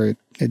source where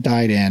it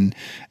died in,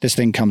 this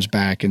thing comes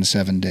back in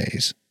 7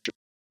 days.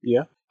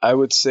 Yeah. I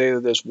would say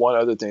that there's one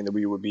other thing that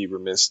we would be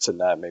remiss to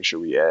not make sure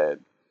we add,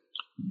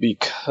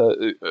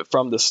 because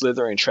from the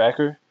Slithering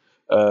Tracker,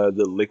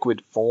 the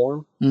liquid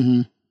form,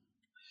 mm-hmm.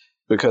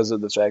 because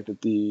of the fact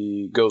that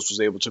the ghost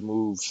was able to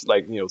move,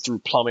 like, through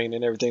plumbing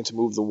and everything, to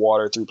move the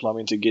water through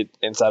plumbing to get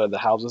inside of the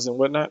houses and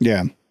whatnot.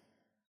 Yeah.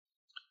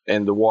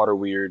 And the Water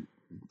Weird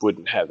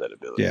wouldn't have that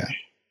ability. Yeah.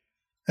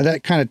 And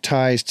that kind of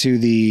ties to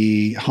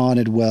the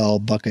haunted well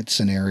bucket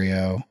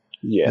scenario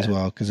as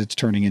well, because it's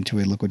turning into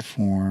a liquid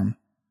form.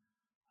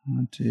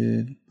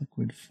 Haunted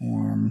liquid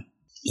form.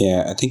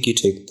 Yeah, I think you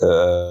take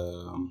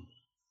the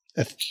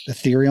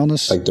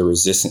etherealness, like the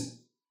resistance.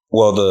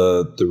 Well,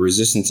 the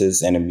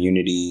resistances and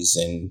immunities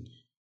and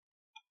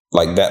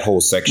like that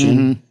whole section.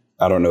 Mm-hmm.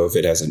 I don't know if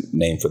it has a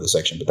name for the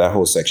section, but that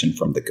whole section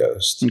from the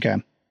ghost.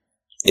 Okay.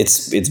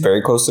 It's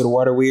very close to the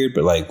Water Weird,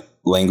 but like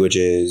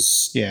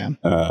languages,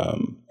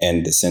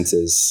 and the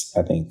senses,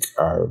 I think,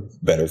 are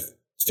better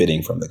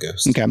fitting from the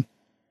ghost. Okay.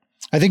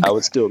 I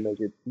would still make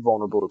it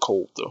vulnerable to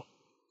cold, though.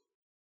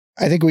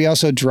 I think we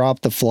also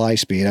dropped the fly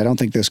speed. I don't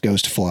think this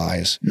ghost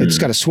flies. It's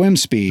got a swim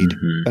speed,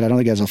 but I don't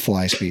think it has a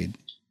fly speed.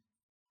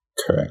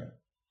 Correct.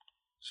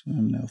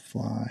 Swim, no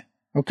fly.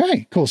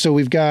 Okay, cool. So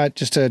we've got,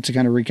 just to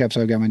kind of recap,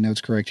 so I've got my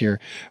notes correct here.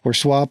 We're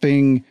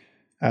swapping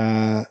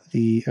oh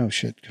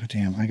shit, god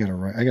damn, I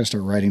gotta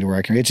start writing to where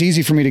I can. It's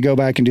easy for me to go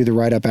back and do the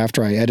write-up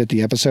after I edit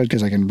the episode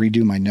because I can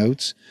redo my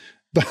notes.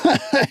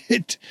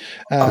 But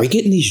are we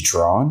getting these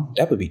drawn?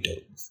 That would be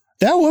dope.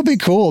 That would be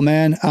cool,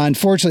 man.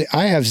 Unfortunately,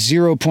 I have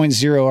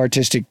 0.0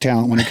 artistic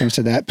talent when it comes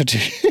to that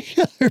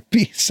particular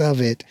piece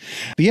of it.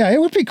 But yeah, it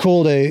would be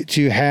cool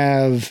to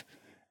have.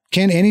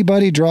 Can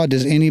anybody draw?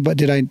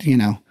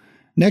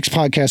 Next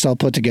podcast I'll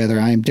put together,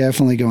 I am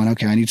definitely going,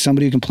 okay, I need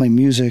somebody who can play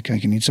music. I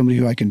need somebody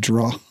who I can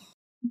draw.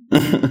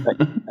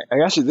 I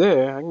got you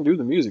there. I can do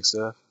the music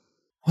stuff.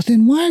 Well,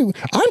 then why?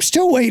 I'm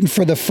still waiting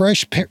for the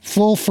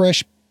full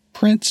Fresh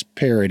Prince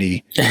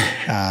parody.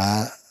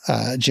 Jazz.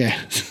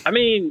 I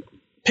mean,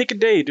 pick a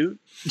day, dude.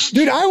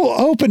 Dude, I will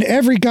open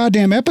every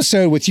goddamn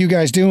episode with you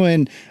guys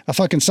doing a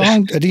fucking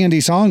song, a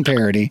D&D song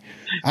parody.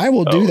 I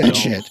will do that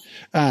shit.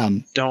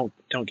 Don't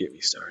get me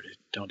started.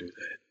 Don't do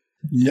that.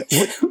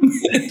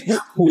 No,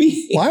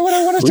 why would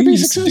I want us to be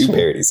successful? Do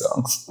parody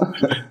songs.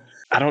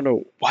 I don't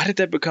know, why did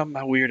that become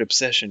my weird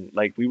obsession?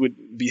 Like, we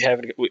would be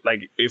having,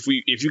 like, if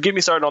you get me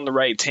started on the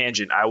right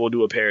tangent, I will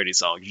do a parody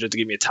song. You just have to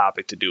give me a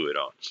topic to do it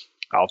on.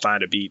 I'll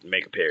find a beat and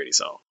make a parody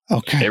song.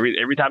 Okay.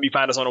 Every time you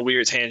find us on a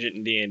weird tangent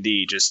in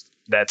D&D, just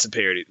that's a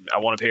parody. I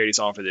want a parody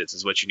song for this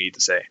is what you need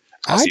to say.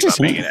 I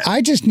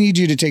just need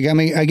you to take, I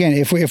mean, again,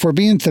 if we're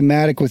being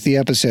thematic with the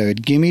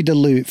episode, Gimme the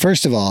Loot.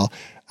 First of all,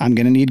 I'm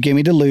going to need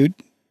Gimme the Loot.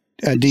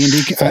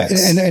 D&D,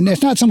 and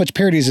it's not so much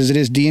parodies as it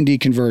is D&D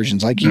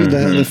conversions. Like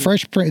the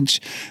Fresh Prince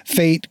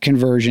Fate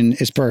conversion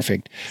is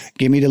perfect.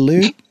 Give me the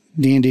Loot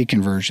D&D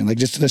conversion. Like,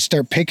 just let's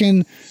start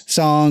picking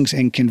songs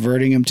and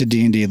converting them to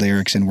D&D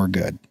lyrics, and we're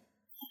good.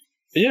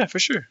 Yeah, for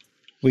sure.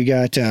 We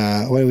got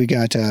what do we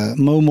got?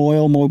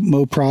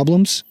 Mo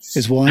Problems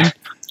is one.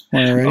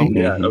 Already. Oh,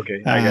 yeah.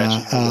 Okay. I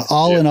got you.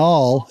 All in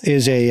All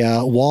is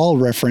a Wall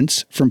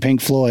reference from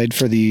Pink Floyd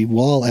for the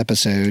Wall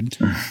episode.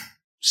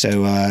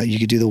 So you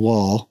could do the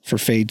Wall for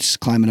Fate's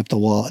climbing up the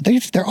wall.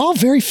 They're all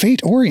very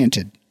Fate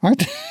oriented,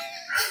 aren't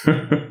they?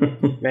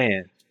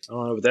 Man, I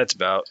don't know what that's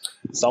about.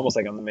 It's almost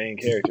like I'm the main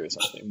character or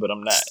something, but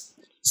I'm not.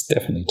 It's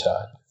definitely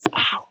Todd.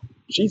 Ow.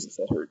 Jesus,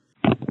 that hurt.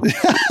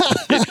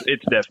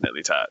 It's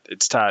definitely Todd.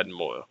 It's Todd and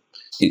Moyle.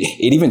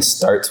 It even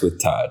starts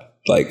with Todd.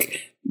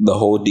 Like, the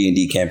whole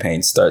D&D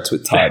campaign starts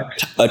with Todd.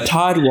 A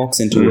Todd walks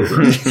into a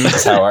room.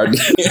 That's how our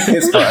D&D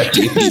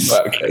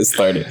podcast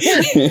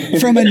started.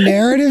 From a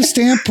narrative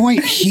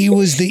standpoint, he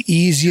was the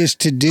easiest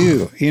to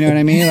do. You know what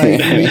I mean?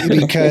 Like,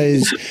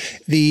 because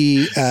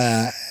he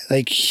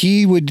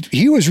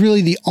was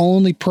really the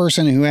only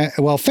person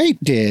who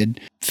Fate did.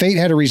 Fate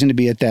had a reason to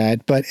be at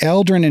that, but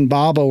Eldrin and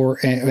Baba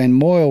and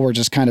Moyle were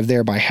just kind of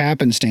there by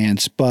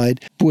happenstance.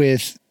 But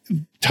with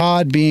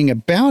Todd being a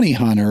bounty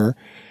hunter,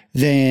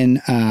 then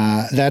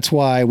that's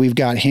why we've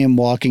got him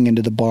walking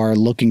into the bar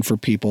looking for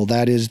people.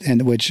 That is,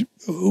 and which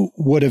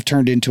would have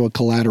turned into a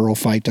collateral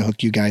fight to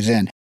hook you guys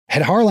in.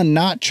 Had Harlan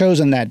not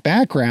chosen that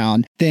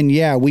background, then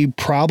yeah, we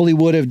probably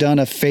would have done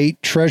a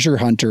Fate treasure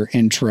hunter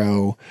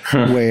intro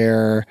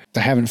where I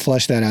haven't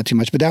fleshed that out too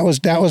much. But that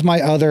was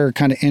my other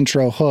kind of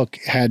intro hook.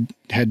 Had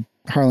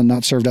Harlan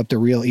not served up the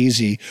real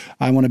easy,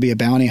 I want to be a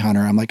bounty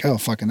hunter. I'm like, oh,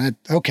 fucking that.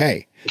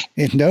 Okay.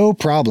 No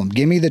problem.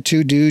 Give me the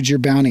two dudes you're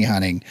bounty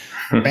hunting.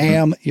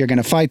 Bam. You're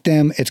going to fight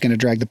them. It's going to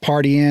drag the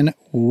party in.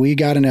 We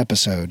got an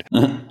episode.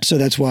 So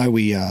that's why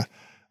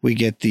we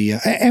get the,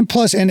 and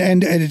plus,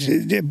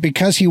 and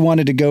because he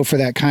wanted to go for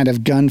that kind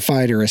of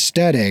gunfighter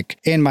aesthetic,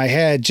 in my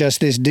head,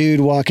 just this dude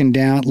walking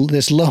down,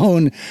 this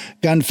lone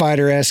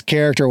gunfighter-esque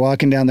character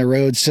walking down the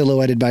road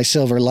silhouetted by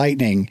silver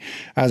lightning.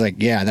 I was like,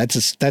 yeah,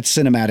 that's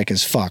cinematic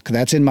as fuck.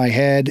 That's in my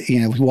head,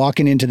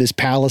 walking into this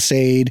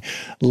palisade,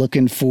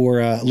 looking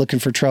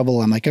for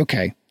trouble. I'm like,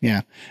 okay,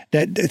 yeah,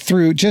 that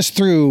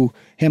through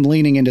him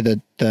leaning into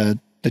the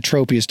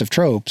tropiest of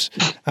tropes,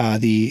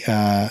 he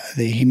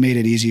made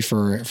it easy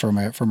from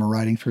a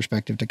writing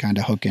perspective to kind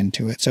of hook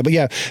into it. So, but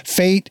yeah,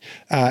 Fate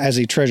as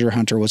a treasure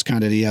hunter was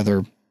kind of the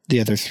other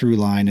through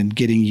line, and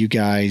getting you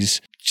guys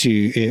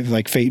to,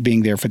 like, Fate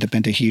being there for the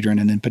pentahedron,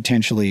 and then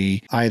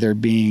potentially either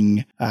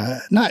being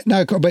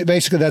but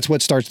basically that's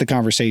what starts the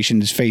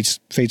conversation. Is Fate's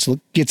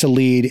gets a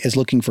lead, is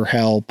looking for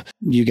help.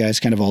 You guys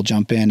kind of all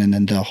jump in, and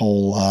then the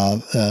whole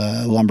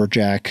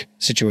lumberjack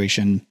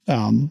situation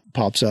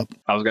pops up.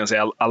 I was gonna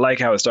say I like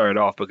how it started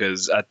off,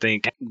 because I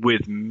think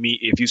with me,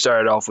 if you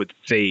started off with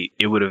Fate,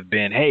 it would have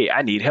been, hey,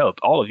 I need help.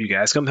 All of you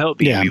guys come help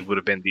me. Yeah. It would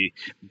have been the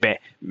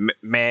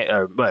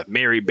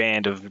merry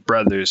band of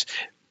brothers.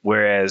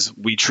 Whereas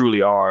we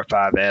truly are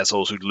five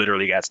assholes who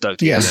literally got stuck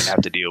together and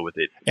have to deal with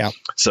it. Yeah.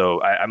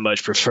 So I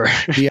much prefer.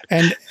 Yeah.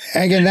 And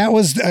again, that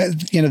was,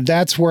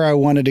 that's where I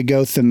wanted to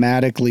go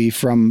thematically,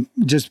 from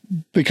just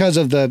because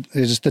of the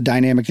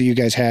dynamic that you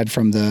guys had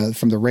from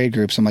the raid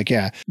groups. I'm like,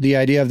 yeah, the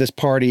idea of this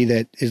party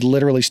that is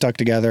literally stuck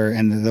together,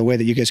 and the way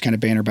that you guys kind of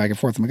banter back and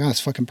forth. I'm like, oh,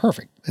 it's fucking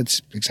perfect.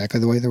 It's exactly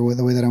the way that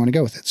I want to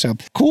go with it. So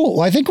cool.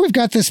 Well, I think we've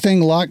got this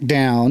thing locked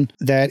down.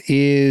 That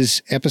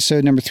is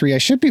episode number 3. I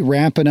should be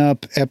wrapping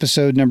up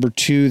episode number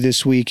 2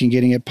 this week and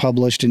getting it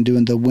published and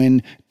doing the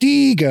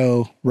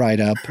Wendigo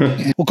write-up.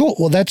 Well, cool.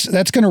 Well, that's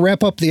going to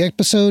wrap up the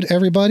episode,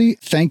 everybody.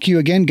 Thank you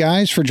again,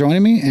 guys, for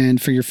joining me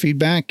and for your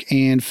feedback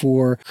and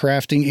for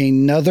crafting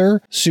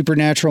another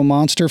supernatural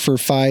monster for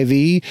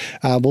 5e.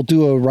 We'll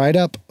do a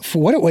write-up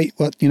for what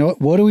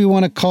do we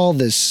want to call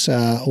this?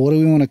 What do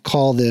we want to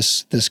call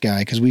this guy?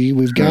 Because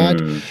we've got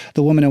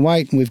the woman in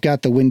white and we've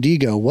got the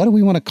Wendigo. What do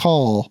we want to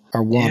call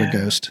our water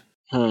ghost?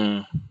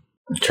 I'm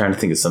trying to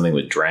think of something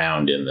with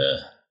drowned in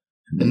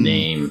the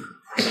name.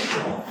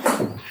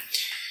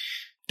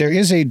 There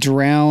is a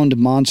drowned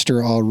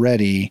monster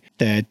already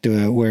that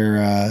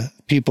where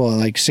people,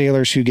 like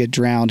sailors who get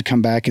drowned,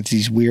 come back as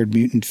these weird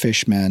mutant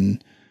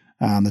fishmen.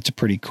 That's a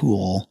pretty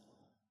cool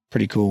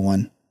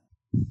one.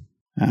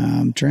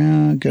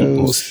 Drown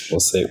ghost.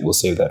 We'll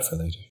save that for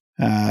later.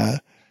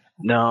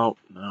 No.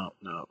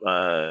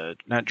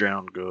 Not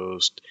drowned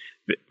ghost.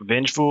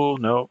 Vengeful.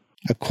 No.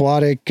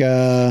 Aquatic.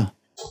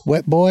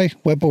 Wet boy.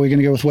 We're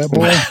gonna go with wet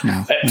boy.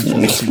 No,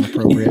 that's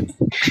inappropriate.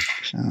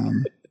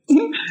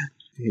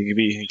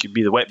 He could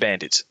be the Wet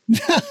Bandits.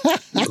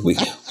 we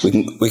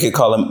could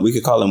call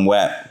him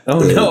Wet. Oh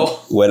no,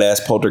 Wet ass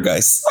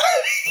poltergeist.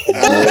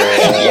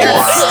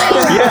 Yes.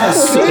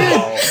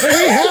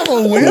 We have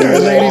a winner,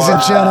 ladies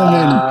and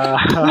gentlemen.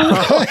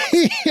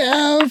 We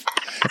have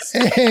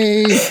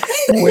a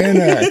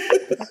winner.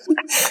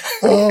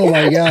 Oh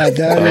my God,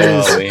 that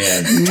is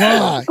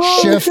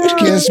Chef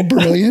Kiss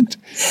brilliant.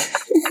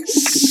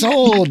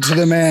 Sold to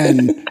the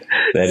man.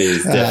 That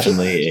is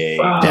definitely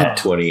a net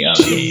 20 on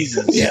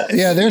Jesus.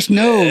 Yeah. There's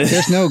done.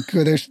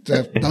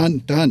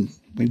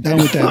 We've done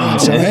with that one.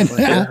 So, and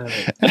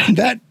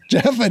that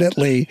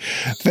definitely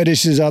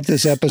finishes up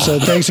this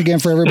episode. Thanks again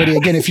for everybody.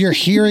 Again, if you're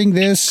hearing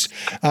this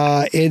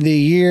in the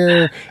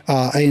year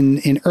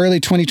in early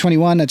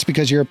 2021, that's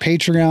because you're a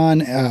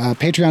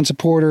Patreon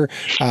supporter.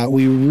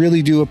 We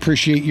really do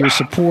appreciate your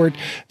support.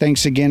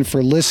 Thanks again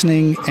for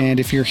listening. And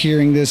if you're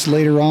hearing this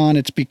later on,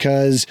 it's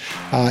because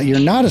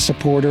you're not a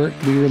supporter.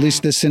 We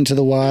released this into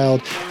the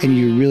wild, and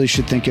you really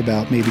should think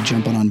about maybe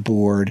jumping on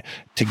board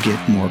to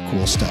get more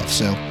cool stuff.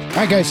 So, all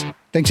right, guys.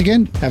 Thanks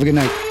again. Have a good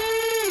night.